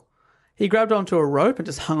fell. He grabbed onto a rope and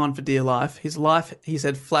just hung on for dear life. His life, he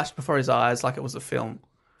said, flashed before his eyes like it was a film.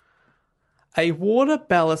 A water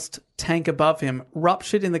ballast tank above him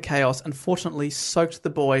ruptured in the chaos and fortunately soaked the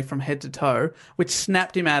boy from head to toe, which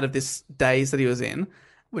snapped him out of this daze that he was in,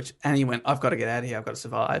 and he went, I've got to get out of here, I've got to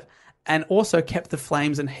survive, and also kept the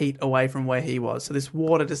flames and heat away from where he was. So this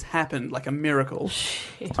water just happened like a miracle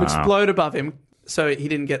to explode above him so he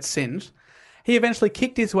didn't get singed. He eventually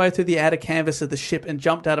kicked his way through the outer canvas of the ship and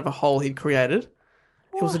jumped out of a hole he'd created.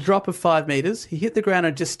 It was a drop of 5 meters. He hit the ground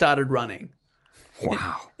and just started running.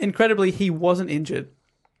 Wow. Incredibly, he wasn't injured.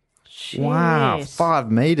 Wow. Jeez.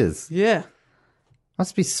 5 meters. Yeah.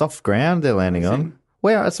 Must be soft ground they're landing on.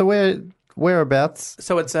 Whereabouts?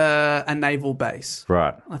 So it's a naval base.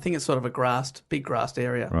 Right. I think it's sort of a big grassed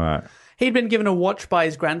area. Right. He'd been given a watch by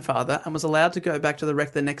his grandfather and was allowed to go back to the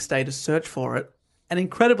wreck the next day to search for it. And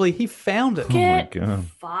incredibly, he found it. Get Oh my God.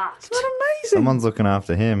 fucked. Isn't that amazing? Someone's looking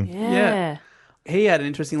after him. Yeah. He had an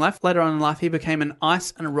interesting life. Later on in life, he became an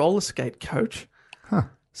ice and roller skate coach.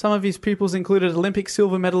 Some of his pupils included Olympic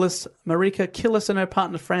silver medalist Marika Killis and her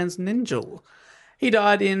partner Franz Ningel. He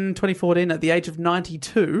died in 2014 at the age of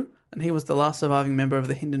 92, and he was the last surviving member of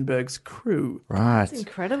the Hindenburg's crew. Right.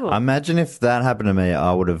 Incredible. Imagine if that happened to me,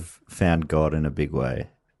 I would have found God in a big way.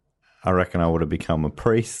 I reckon I would have become a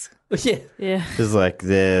priest. Yeah, Yeah. It's like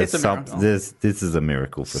It's a miracle. this is a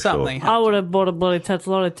miracle for something sure. I happened. would have bought a bloody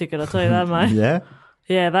Tatslotto ticket, I'll tell you that, mate. Yeah?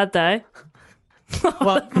 Yeah, that day.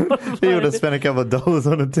 Well, You would have spent a couple of dollars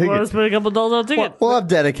on a I would have ticket. spent a couple of dollars on a ticket. Well, I've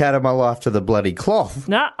dedicated my life to the bloody cloth.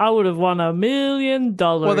 Nah, I would have won $1 million.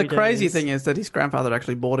 well, the crazy thing is that his grandfather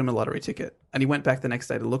actually bought him a lottery ticket, and he went back the next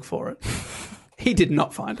day to look for it. He did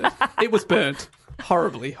not find it. It was burnt.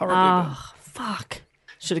 Horribly burnt. Oh, fuck.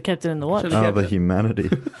 Should have kept it in the watch. Should've Oh, kept the it. humanity.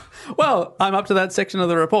 Well, I'm up to that section of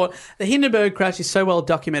the report. The Hindenburg crash is so well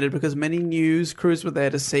documented because many news crews were there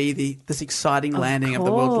to see this exciting landing of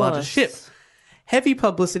the world's largest ship. Heavy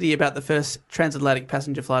publicity about the first transatlantic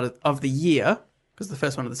passenger flight of the year, because the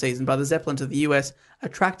first one of the season, by the Zeppelin to the US,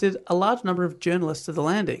 attracted a large number of journalists to the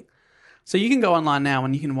landing. So you can go online now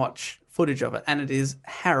and you can watch footage of it, and it is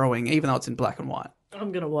harrowing, even though it's in black and white.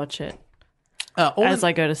 I'm going to watch it All as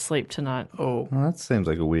I go to sleep tonight. Oh, Well, that seems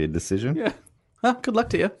like a weird decision. yeah. Well, good luck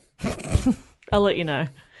to you. I'll let you know.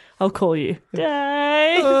 I'll call you.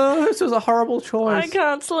 Yay! This was a horrible choice. I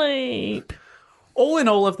can't sleep. All in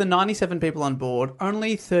all, of the 97 people on board,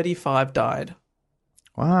 only 35 died.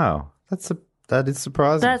 Wow. That is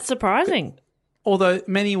surprising. That's surprising. Although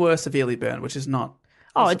many were severely burned, which is not.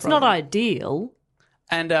 Oh, it's not surprising. ideal.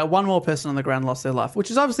 And one more person on the ground lost their life,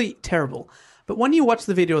 which is obviously terrible. But when you watch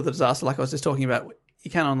the video of the disaster, like I was just talking about,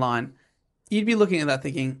 you can online, you'd be looking at that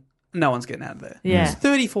thinking, no one's getting out of there. Yeah. It's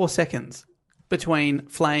 34 seconds between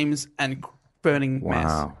flames and burning mess.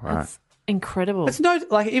 wow. Right. That's incredible. It's no,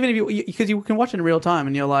 like, even if because you can watch it in real time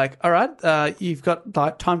and you're like, all right, you've got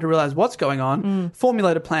like time to realize what's going on,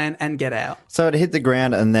 formulate a plan and get out. So it hit the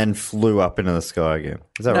ground and then flew up into the sky again.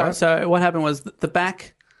 Is that No, right? so what happened was the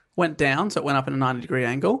back went down, so it went up in a 90-degree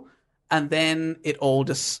angle, and then it all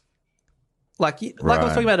just like I was Right.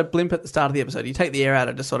 talking about a blimp at the start of the episode. You take the air out,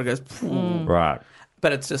 it just sort of goes, Right.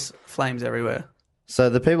 but it's just flames everywhere. So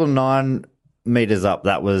the people 9 meters up,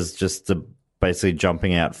 that was just basically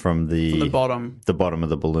jumping out from From the bottom. the bottom of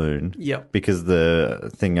the balloon. Yep. Because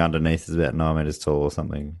the thing underneath is about 9 meters tall or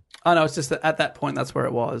something. Oh no, it's just that at that point that's where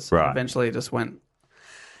it was. Right. Eventually, it just went.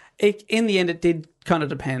 In the end, it did kind of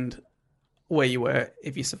depend where you were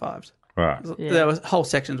if you survived. Right. Yeah. There was whole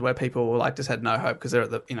sections where people were like just had no hope because they're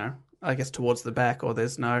at the I guess towards the back or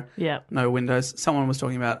there's no windows. Someone was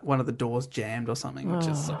talking about one of the doors jammed or something, which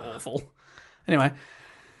is so awful. Anyway,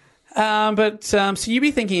 so you'd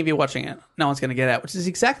be thinking if you're watching it, no one's going to get out, which is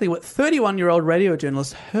exactly what 31-year-old radio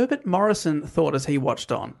journalist Herbert Morrison thought as he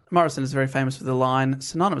watched on. Morrison is very famous for the line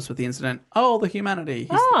synonymous with the incident, "Oh, the humanity."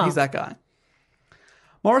 He's that guy.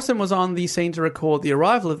 Morrison was on the scene to record the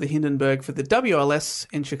arrival of the Hindenburg for the WLS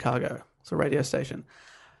in Chicago. It's a radio station.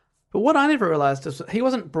 But what I never realised is he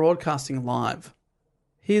wasn't broadcasting live.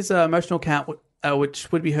 His emotional count,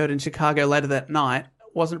 which would be heard in Chicago later that night,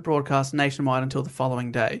 wasn't broadcast nationwide until the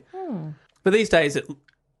following day. But these days,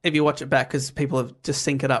 if you watch it back, because people have just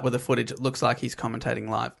synced it up with the footage, it looks like he's commentating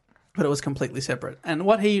live. But it was completely separate. And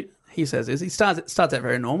what he says is, he starts out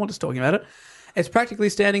very normal, just talking about it. It's practically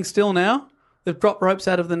standing still now. They've dropped ropes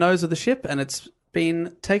out of the nose of the ship, and it's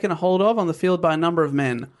been taken a hold of on the field by a number of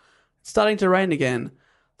men. It's starting to rain again.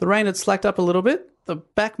 The rain had slacked up a little bit. The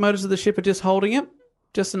back motors of the ship are just holding it,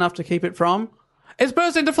 just enough to keep it from. It's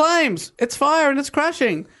burst into flames! It's fire and it's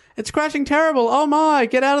crashing! It's crashing terrible! Oh my!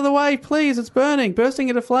 Get out of the way, please! It's burning, bursting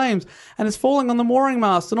into flames, and it's falling on the mooring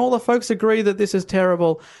mast, and all the folks agree that this is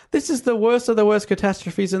terrible. This is the worst of the worst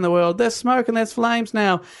catastrophes in the world. There's smoke and there's flames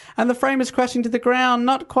now, and the frame is crashing to the ground,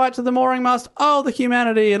 not quite to the mooring mast. Oh, the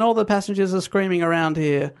humanity! And all the passengers are screaming around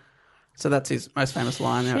here. So that's his most famous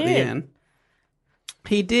line there at the end.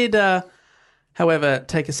 He did, however,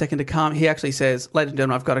 take a second to calm. He actually says, "Ladies and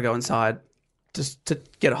gentlemen, I've got to go inside just to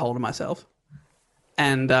get a hold of myself."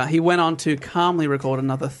 And he went on to calmly record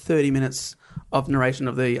another 30 minutes of narration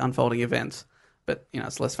of the unfolding events. But,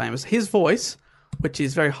 it's less famous. His voice which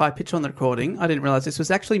is very high pitch on the recording. I didn't realize this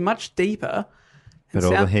was actually much deeper. But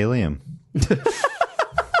all the helium.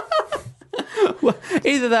 Well,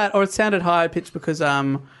 either that or it sounded high pitched because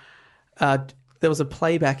there was a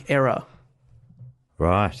playback error,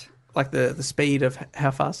 Right. like the speed of how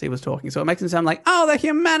fast he was talking. So it makes him sound like, oh, the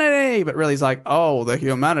humanity. But really he's like, oh, the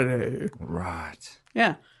humanity. Right.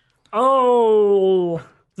 Yeah. Oh,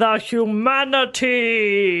 the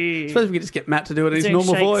humanity. I suppose we could just get Matt to do it in his Doing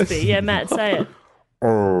normal voice. Shakespeare. Yeah, Matt, say it.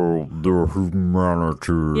 Oh, the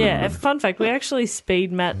humanity. Yeah, fun fact, we actually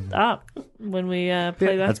speed Matt up when we play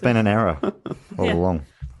back. That's been an error all Yeah. along.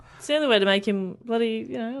 It's the only way to make him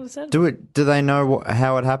bloody, understand. Do they know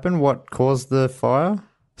how it happened? What caused the fire?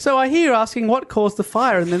 So I hear you asking what caused the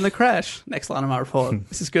fire and then the crash. Next line of my report.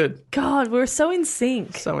 This is good. God, we're so in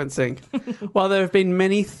sync. So in sync. Well, there have been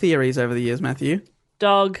many theories over the years, Matthew.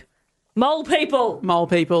 Dog. Mole people. Mole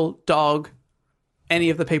people, dog, any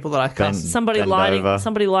of the people that I cuss. Somebody Bend lighting over.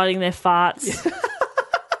 their farts.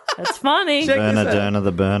 That's funny. Check Werner this out. Derner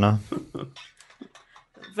the burner.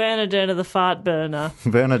 Werner Derner the fart burner.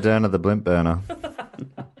 Werner Derner the blimp burner.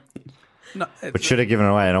 No, But should have given it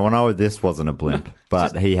away. And I know this wasn't a blimp,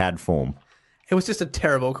 but he had form. it was just a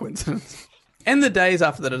terrible coincidence. In the days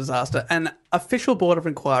after the disaster, an official board of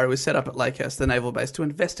inquiry was set up at Lakehurst, the naval base, to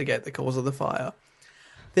investigate the cause of the fire.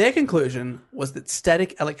 Their conclusion was that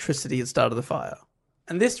static electricity had started the fire.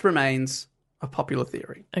 And this remains a popular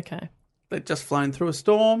theory. Okay. They'd just flown through a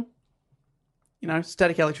storm.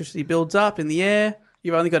 Static electricity builds up in the air.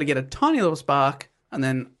 You've only got to get a tiny little spark, and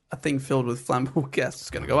then a thing filled with flammable gas is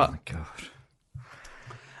going to go up. God.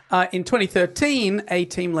 In 2013, a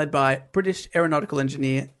team led by British aeronautical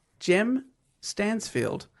engineer Jem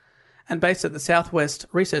Stansfield and based at the Southwest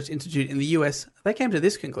Research Institute in the US, they came to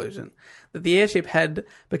this conclusion, that the airship had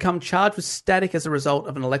become charged with static as a result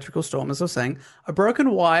of an electrical storm, as I was saying. A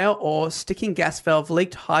broken wire or sticking gas valve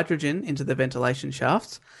leaked hydrogen into the ventilation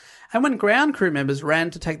shafts, and when ground crew members ran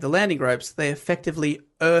to take the landing ropes, they effectively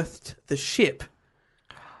earthed the ship.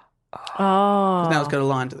 Oh. Now it's got a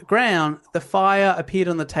line to the ground. The fire appeared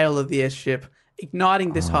on the tail of the airship,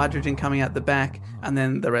 igniting this hydrogen coming out the back, and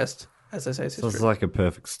then the rest, as I say, is So it's history. like a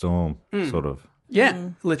perfect storm, sort of.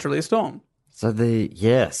 Yeah, literally a storm. So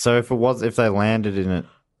if they landed in it,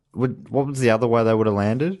 what was the other way they would have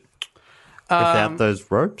landed? Without those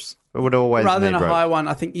ropes? It would always Rather than need a ropes. high one,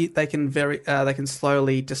 I think they can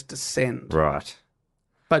slowly just descend Right.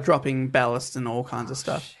 by dropping ballast and all kinds of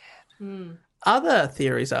stuff. Other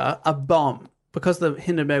theories are a bomb, because the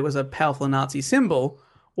Hindenburg was a powerful Nazi symbol.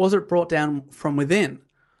 Was it brought down from within?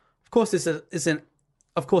 Of course, this is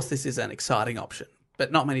an exciting option,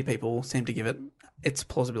 but not many people seem to give its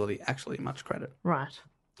plausibility actually much credit. Right.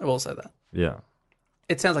 I will say that. Yeah.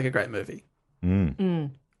 It sounds like a great movie.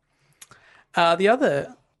 The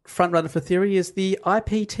other frontrunner for theory is the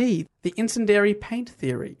IPT, the incendiary paint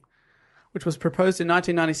theory, which was proposed in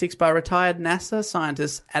 1996 by retired NASA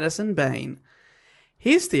scientist Addison Bain.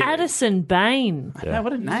 His theory... Addison Bain. I know,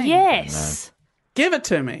 what a name. Yes. Give it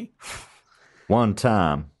to me. One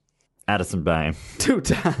time, Addison Bain. 2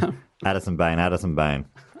 times. Addison Bain, Addison Bain.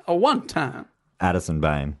 Or 1 time. Addison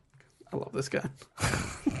Bain. I love this guy.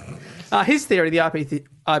 His theory, the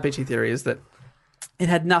IPT theory, is that it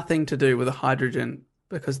had nothing to do with the hydrogen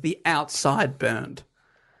because the outside burned.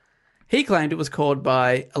 He claimed it was caused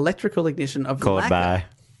by electrical ignition of Called lacquer. by.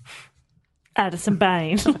 Addison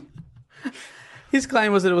Bain. His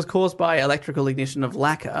claim was that it was caused by electrical ignition of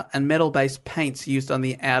lacquer and metal-based paints used on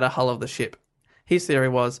the outer hull of the ship. His theory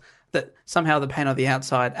was that somehow the paint on the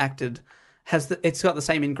outside it's got the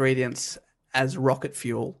same ingredients as rocket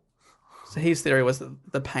fuel. So his theory was that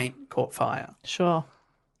the paint caught fire. Sure.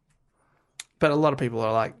 But a lot of people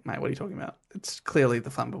are like, mate, what are you talking about? It's clearly the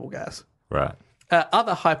flammable gas. Right.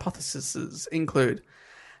 Other hypotheses include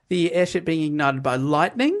the airship being ignited by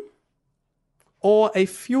lightning or a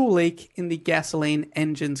fuel leak in the gasoline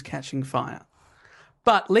engines catching fire.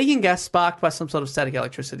 But leaking gas sparked by some sort of static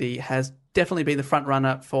electricity has definitely been the front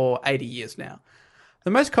runner for 80 years now. The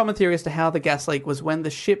most common theory as to how the gas leak was when the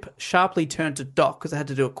ship sharply turned to dock because it had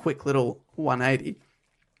to do a quick little 180.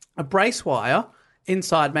 A brace wire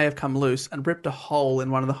inside may have come loose and ripped a hole in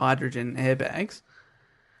one of the hydrogen airbags.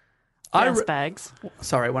 Gas bags.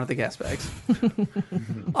 Sorry, one of the gas bags.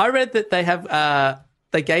 I read that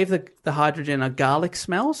they gave the hydrogen a garlic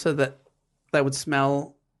smell so that they would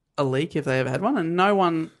smell a leak if they ever had one, and no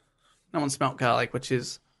one smelt garlic, which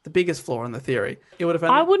is the biggest flaw in the theory. It would have.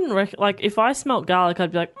 I wouldn't if I smelt garlic,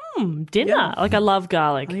 I'd be like, dinner. Yeah. Like I love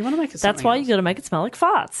garlic. And you want to make it. That's why you else. got to make it smell like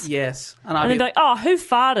farts. Yes, And then be like, oh, who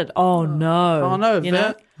farted? Oh no. oh no, You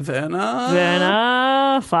know? Werner.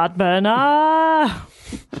 Burner, fart burner.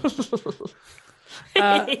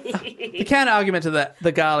 The counter argument to that,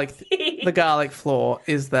 the garlic flaw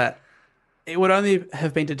is that it would only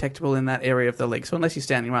have been detectable in that area of the leak. So unless you're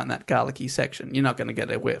standing right in that garlicky section, you're not going to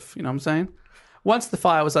get a whiff. You know what I'm saying? Once the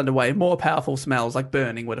fire was underway, more powerful smells like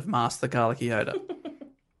burning would have masked the garlicky odor.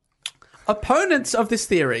 Opponents of this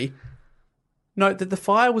theory note that the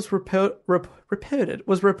fire was reported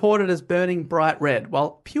as burning bright red,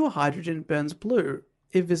 while pure hydrogen burns blue,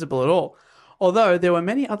 if visible at all. Although there were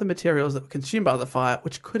many other materials that were consumed by the fire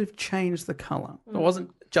which could have changed the colour. It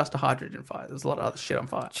wasn't just a hydrogen fire. There's a lot of other shit on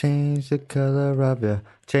fire. Change the color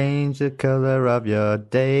of your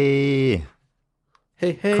day.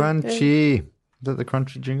 Hey, Crunchy. Is that the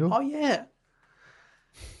crunchy jingle? Oh, yeah.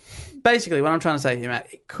 Basically, what I'm trying to say here,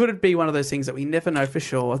 Matt, it could be one of those things that we never know for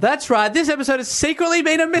sure. That's right. This episode has secretly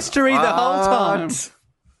been a mystery the whole time.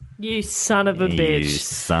 You son of a bitch. You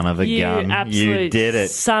son of a You gun. absolute You did it.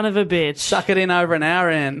 son of a bitch. Suck it in over an hour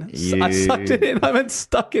in. I sucked it in. I meant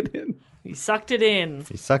stuck it in. You sucked it in.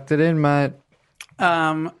 You sucked it in, mate.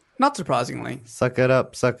 Not surprisingly. Suck it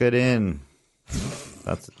up, suck it in.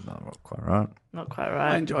 That's not quite right. Not quite I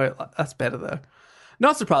right. enjoy it. That's better, though.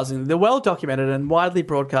 Not surprisingly, the well-documented and widely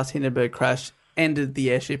broadcast Hindenburg crash ended the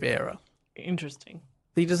airship era. Interesting.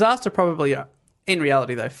 The disaster probably, in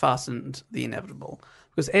reality, though, fastened the inevitable,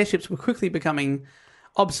 because airships were quickly becoming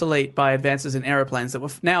obsolete by advances in aeroplanes that were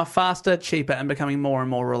now faster, cheaper, and becoming more and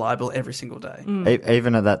more reliable every single day.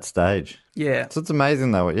 Even at that stage. Yeah. So it's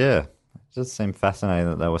amazing, though. Yeah. It just seemed fascinating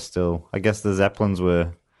that they were still... I guess the Zeppelins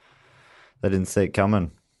were... They didn't see it coming.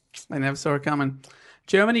 They never saw it coming.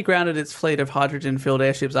 Germany grounded its fleet of hydrogen-filled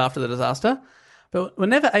airships after the disaster, but were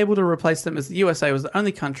never able to replace them as the USA was the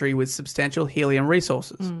only country with substantial helium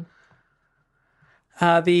resources.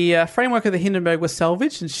 The framework of the Hindenburg was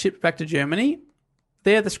salvaged and shipped back to Germany.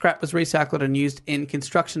 There, the scrap was recycled and used in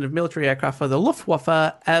construction of military aircraft for the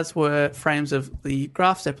Luftwaffe, as were frames of the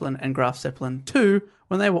Graf Zeppelin and Graf Zeppelin II,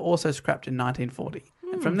 when they were also scrapped in 1940.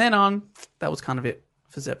 And from then on, that was kind of it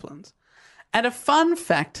for Zeppelins. And a fun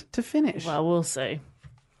fact to finish. Well, we'll see.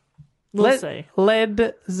 We'll see.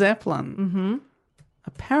 Led Zeppelin. Mm-hmm.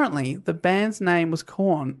 Apparently, the band's name was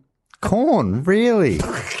Korn. Corn? Really?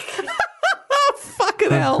 Fucking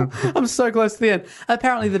hell. I'm so close to the end.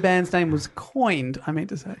 Apparently, the band's name was coined, I meant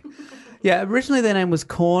to say. Yeah, originally their name was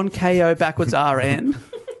Korn, K-O backwards R-N.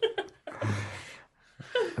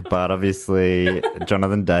 But obviously,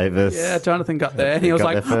 Jonathan Davis... Yeah, Jonathan got there. And he was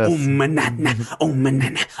got like, there oh, first. manana, oh,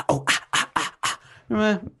 manana, oh, ah, ah, ah, ah.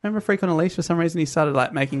 Remember Freak on a Leash? For some reason, he started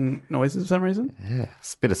like making noises for some reason. Yeah,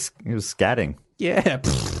 it was scatting. Yeah.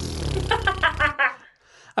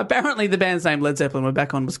 Apparently, the band's name Led Zeppelin we're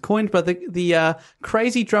back on was coined by the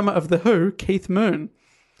crazy drummer of The Who, Keith Moon.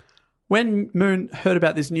 When Moon heard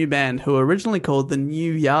about this new band, who were originally called the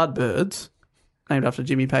New Yardbirds, named after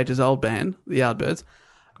Jimmy Page's old band, the Yardbirds,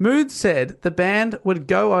 Moon said the band would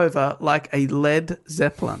go over like a Led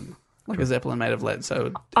Zeppelin, like a Zeppelin made of lead.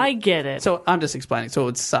 So I get it. So I'm just explaining. So it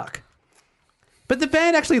would suck. But the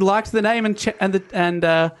band actually liked the name and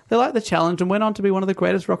they liked the challenge and went on to be one of the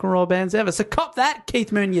greatest rock and roll bands ever. So cop that,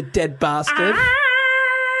 Keith Moon, you dead bastard.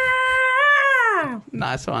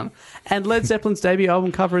 Nice one. And Led Zeppelin's debut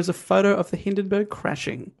album cover is a photo of the Hindenburg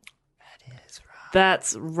crashing.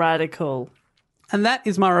 That's radical. And that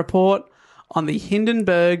is my report on the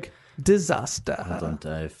Hindenburg disaster. Well done,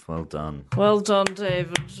 Dave. Well done. Well done,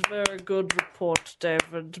 David. Very good report,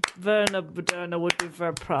 David. Werner Budona would be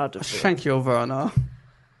very proud of you. Thank you, Werner.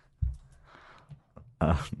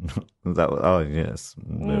 Yes,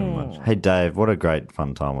 very much. Hey, Dave, what a great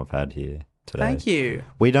fun time we've had here today. Thank you.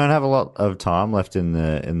 We don't have a lot of time left in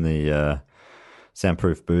the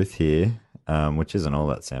soundproof booth here, which isn't all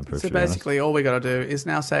that soundproof. So to be honest. basically, all we got to do is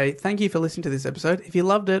now say thank you for listening to this episode. If you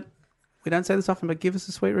loved it, we don't say this often, but give us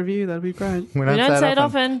a sweet review. That'd be great. we don't say it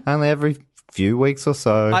often. Only every few weeks or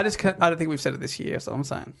so. I don't think we've said it this year. That's all I'm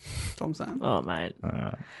saying. That's all I'm saying. Oh, mate.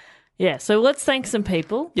 Yeah, so let's thank some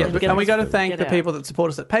people. Yeah, and we got to thank get the out. people that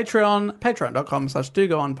support us at Patreon,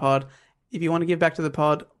 patreon.com/dogoonpod. If you want to give back to the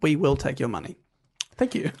pod, we will take your money.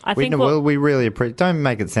 Thank you. I think we really appreciate. Don't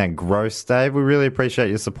make it sound gross, Dave. We really appreciate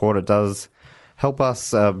your support. It does help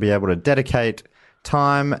us be able to dedicate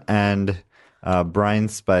time and brain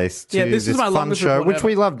space to this is this my fun longest show, report which ever.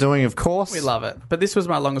 we love doing, of course. We love it. But this was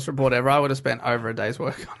my longest report ever. I would have spent over a day's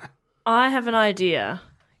work on it. I have an idea,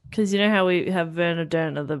 because you know how we have Werner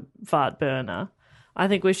Döner, the fart burner. I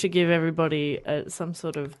think we should give everybody some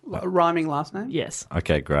sort of... A rhyming last name? Yes.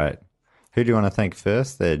 Okay, great. Who do you want to thank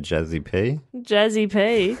first? There, Jazzy P. Jazzy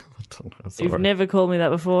P. Sorry. You've never called me that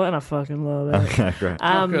before, and I fucking love it. Okay, great.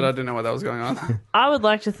 Oh, good. I didn't know what that was going on. I would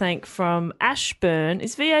like to thank from Ashburn.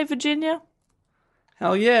 Is VA Virginia?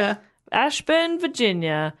 Hell yeah. Ashburn,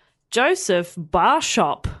 Virginia. Joseph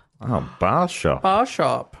Barshop. Oh, bar shop. Bar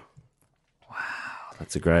shop.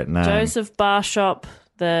 That's a great name. Joseph Barshop,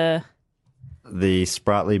 The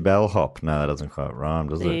sprightly bellhop. No, that doesn't quite rhyme,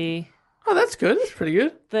 does it? Oh, that's good. That's pretty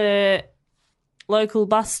good. the local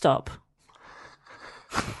bus stop.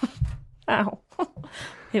 Ow.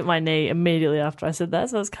 Hit my knee immediately after I said that,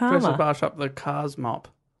 so it's Joseph karma. Bar shop, the cars mop.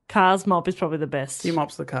 Cars mop is probably the best. He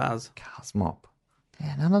mops the cars. Cars mop.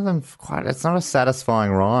 Yeah, none of them quite. It's not a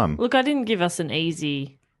satisfying rhyme. Look, I didn't give us an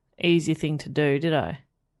easy thing to do, did I?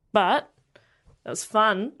 But that was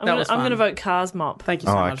fun. I'm was going to fun. vote cars mop. Thank you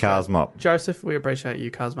so All right, much. cars mop. Joseph, we appreciate you,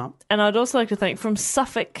 cars mop. And I'd also like to thank from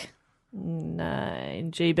Suffolk, in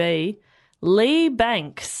GB, Lee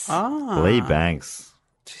Banks, Lee Banks.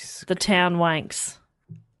 the town wanks.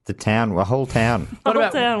 The town, a whole town. What Whole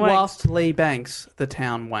about town wanks. whilst Lee Banks, the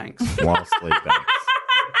town wanks? Whilst Lee Banks.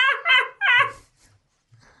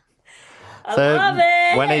 I love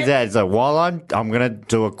it. When he's at, so while I'm going to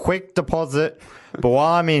do a quick deposit, but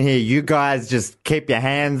while I'm in here, you guys just keep your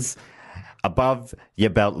hands above your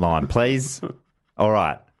belt line, please. All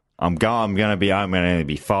right. I'm going to only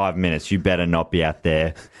be 5 minutes. You better not be out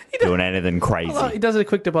there doing anything crazy. He does a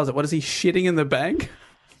quick deposit. What is he, shitting in the bank?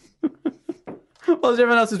 While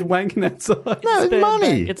everyone else is wanking outside. No, it's Sperm money.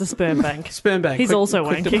 bank. It's a sperm bank. Sperm bank. He's Quick- also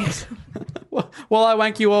quick wanking. deposit. Well, I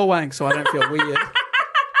wank, you all wank, so I don't feel weird.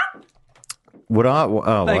 Would I?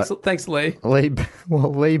 Oh, Thanks, Lee.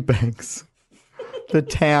 Lee Banks. The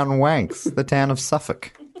town wanks. The town of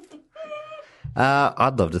Suffolk.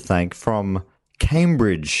 I'd love to thank from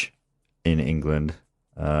Cambridge in England.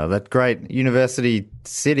 That great university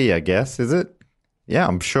city, I guess, is it? Yeah,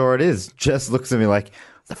 I'm sure it is. Jess looks at me like,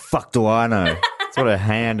 the fuck do I know? That's what her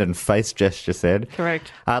hand and face gesture said.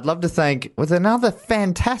 Correct. I'd love to thank, with another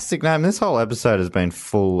fantastic name, this whole episode has been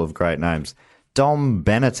full of great names, Dom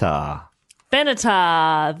Benatar.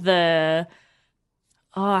 Benatar,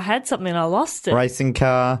 I had something and I lost it. Racing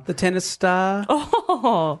car. The tennis star.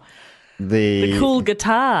 Oh, The cool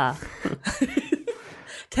guitar.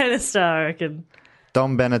 Tennis star, I reckon.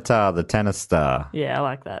 Dom Benatar, the tennis star. Yeah, I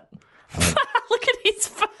like that. Look at his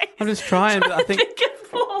face. I'm just trying, but I think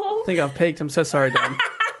Fall. I've peaked. I'm so sorry, Dom.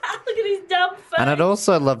 Look at his dumb face. And I'd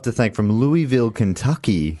also love to thank from Louisville,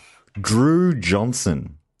 Kentucky, Drew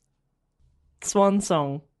Johnson. Swan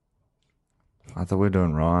song. I thought we were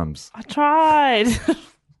doing rhymes. I tried.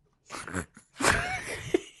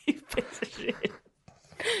 You piece of shit.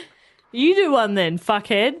 You do one then,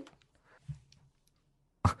 fuckhead.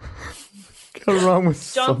 What's wrong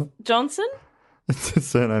with Johnson? It's his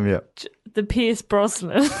surname, yeah. The Pierce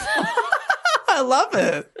Brosnan. I love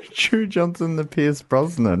it. Drew Johnson, the Pierce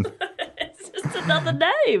Brosnan. It's just another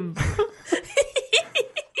name.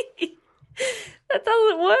 That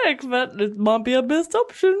doesn't work, but it might be our best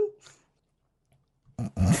option.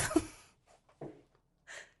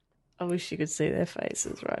 I wish you could see their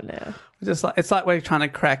faces right now. It's like we're trying to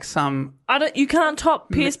crack some You can't top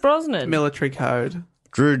Pierce Brosnan. military code.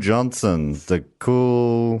 Drew Johnson, the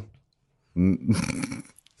cool...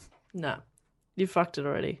 No, you fucked it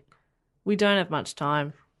already. We don't have much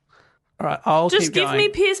time. All right, I'll Just keep give going. me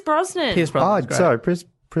Pierce Brosnan. Pierce Oh, Brosnan's great. sorry, Pierce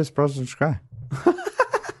Brosnan's great.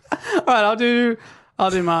 All right, I'll do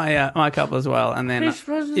my my couple as well, and then Pierce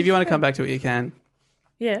Brosnan's if you want to great. come back to it, you can.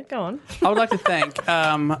 Yeah, go on. I would like to thank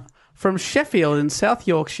from Sheffield in South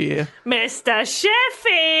Yorkshire. Mr.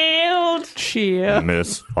 Sheffield. Cheer.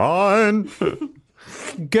 Miss Fine.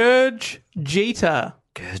 Gurge Jeter.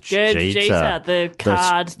 Good cheetah, the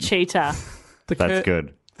card cheetah. The That's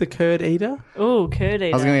good. The curd eater. Ooh, curd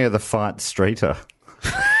eater. I was going to go the Fight Streeter.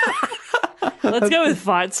 Let's go with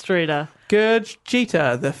Fight Streeter. Gurge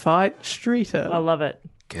Jeter, the fight streeter. I love it.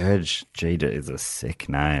 Gurge Jeter is a sick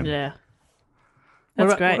name. Yeah. What That's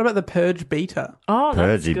about, great. What about the purge beater? Oh, Purge,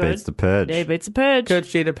 that's he good. beats the Purge. Yeah, he beats the Purge. Gurge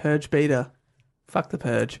Jeter, purge beater. Fuck the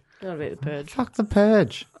purge. Gotta beat the Purge. Fuck the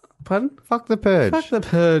Purge. Pardon? Fuck the Purge. Fuck the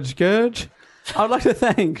purge, Gurge. I would like to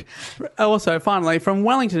thank, also, finally, from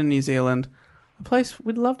Wellington, New Zealand, a place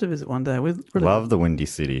we'd love to visit one day. We'd really Love the Windy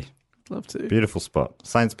City. love to. Beautiful spot.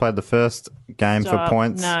 Saints played the first game Stop. for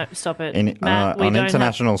points. No, stop it. In, Matt, we on don't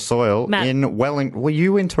international soil Matt. in Wellington. Were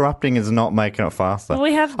you interrupting is not making it faster?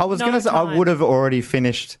 We have I was no going to say I time. would have already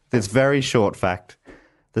finished this very short fact.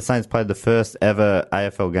 The Saints played the first ever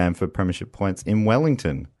AFL game for premiership points in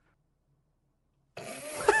Wellington.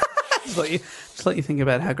 Just let you think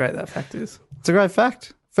about how great that fact is. It's a great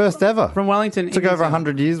fact. First ever. From Wellington, Took in New over Zealand.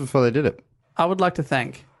 100 years before they did it. I would like to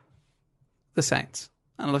thank the Saints.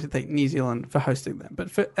 And I'd like to thank New Zealand for hosting them. But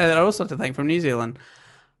I'd also like to thank from New Zealand,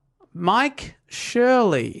 Mike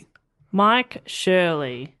Shirley. Mike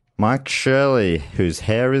Shirley. Mike Shirley, whose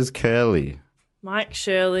hair is curly. Mike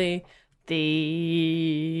Shirley,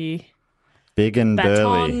 the Big and burly.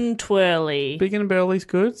 baton twirly. Big and Burly's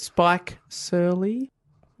good. Spike Surly.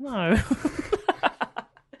 No.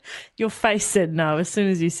 Your face said no as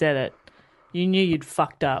soon as you said it. You knew you'd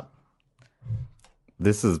fucked up.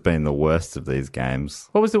 This has been the worst of these games.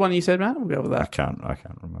 What was the one you said, Matt? We'll go with I that. can't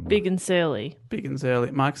remember. Big and surly. Big and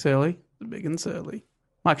Surly. Mike Surly. The Big and Surly.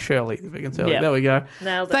 Mike Shirley. The Big and Surly. Yep. There we go.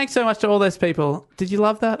 Nailed it. Thanks so much to all those people. Did you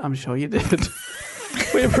love that? I'm sure you did.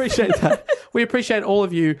 We appreciate that. We appreciate all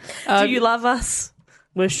of you. Do you love us?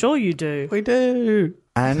 We're sure you do. We do.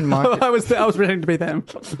 And Mike, I was pretending to be them.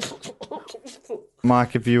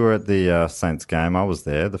 Mike, if you were at the Saints game, I was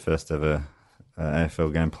there. The first ever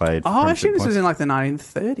AFL game played. Oh, I assume Premiership this was points. in like the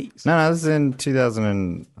 1930s. No, this is in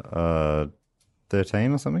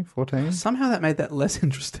 2013 or something, 14. Somehow that made that less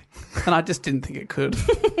interesting. And I just didn't think it could.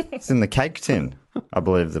 It's in the Cake Tin, I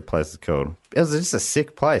believe the place is called. It was just a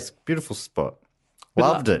sick place. Beautiful spot.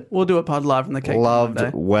 Loved it. We'll do a pod live from the cake. Loved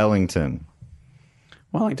one day. Wellington.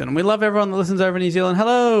 Wellington. And we love everyone that listens over in New Zealand.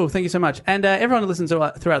 Hello. Thank you so much. And everyone who listens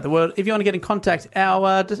throughout the world, if you want to get in contact,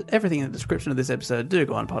 everything in the description of this episode,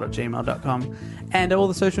 dogoonpod@gmail.com. And all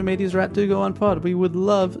the social medias are at dogoonpod. We would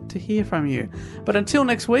love to hear from you. But until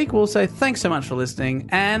next week, we'll say thanks so much for listening.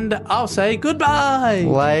 And I'll say goodbye.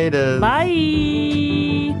 Later.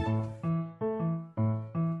 Bye.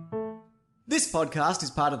 This podcast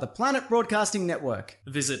is part of the Planet Broadcasting Network.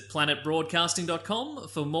 Visit planetbroadcasting.com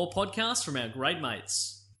for more podcasts from our great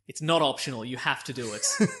mates. It's not optional, you have to do it.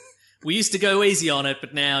 We used to go easy on it,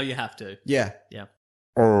 but now you have to. Yeah. Yeah.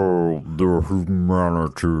 Oh, the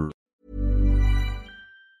humanity.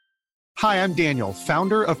 Hi, I'm Daniel,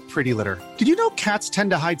 founder of Pretty Litter. Did you know cats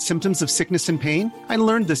tend to hide symptoms of sickness and pain? I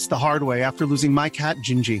learned this the hard way after losing my cat,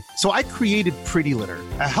 Gingy. So I created Pretty Litter,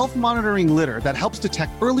 a health monitoring litter that helps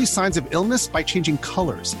detect early signs of illness by changing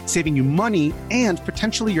colors, saving you money and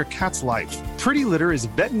potentially your cat's life. Pretty Litter is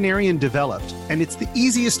veterinarian developed, and it's the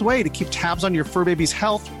easiest way to keep tabs on your fur baby's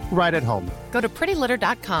health right at home. Go to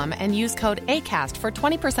prettylitter.com and use code ACAST for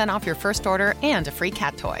 20% off your first order and a free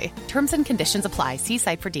cat toy. Terms and conditions apply. See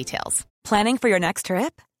site for details. Planning for your next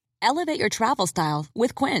trip? Elevate your travel style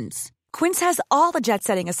with Quince. Quince has all the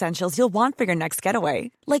jet-setting essentials you'll want for your next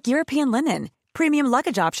getaway, like European linen, premium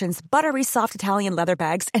luggage options, buttery soft Italian leather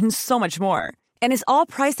bags, and so much more. And is all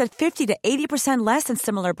priced at 50 to 80% less than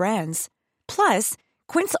similar brands. Plus,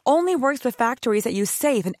 Quince only works with factories that use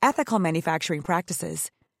safe and ethical manufacturing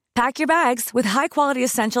practices. Pack your bags with high-quality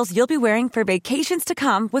essentials you'll be wearing for vacations to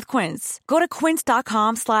come with Quince. Go to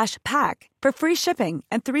quince.com/pack for free shipping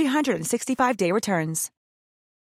and 365-day returns.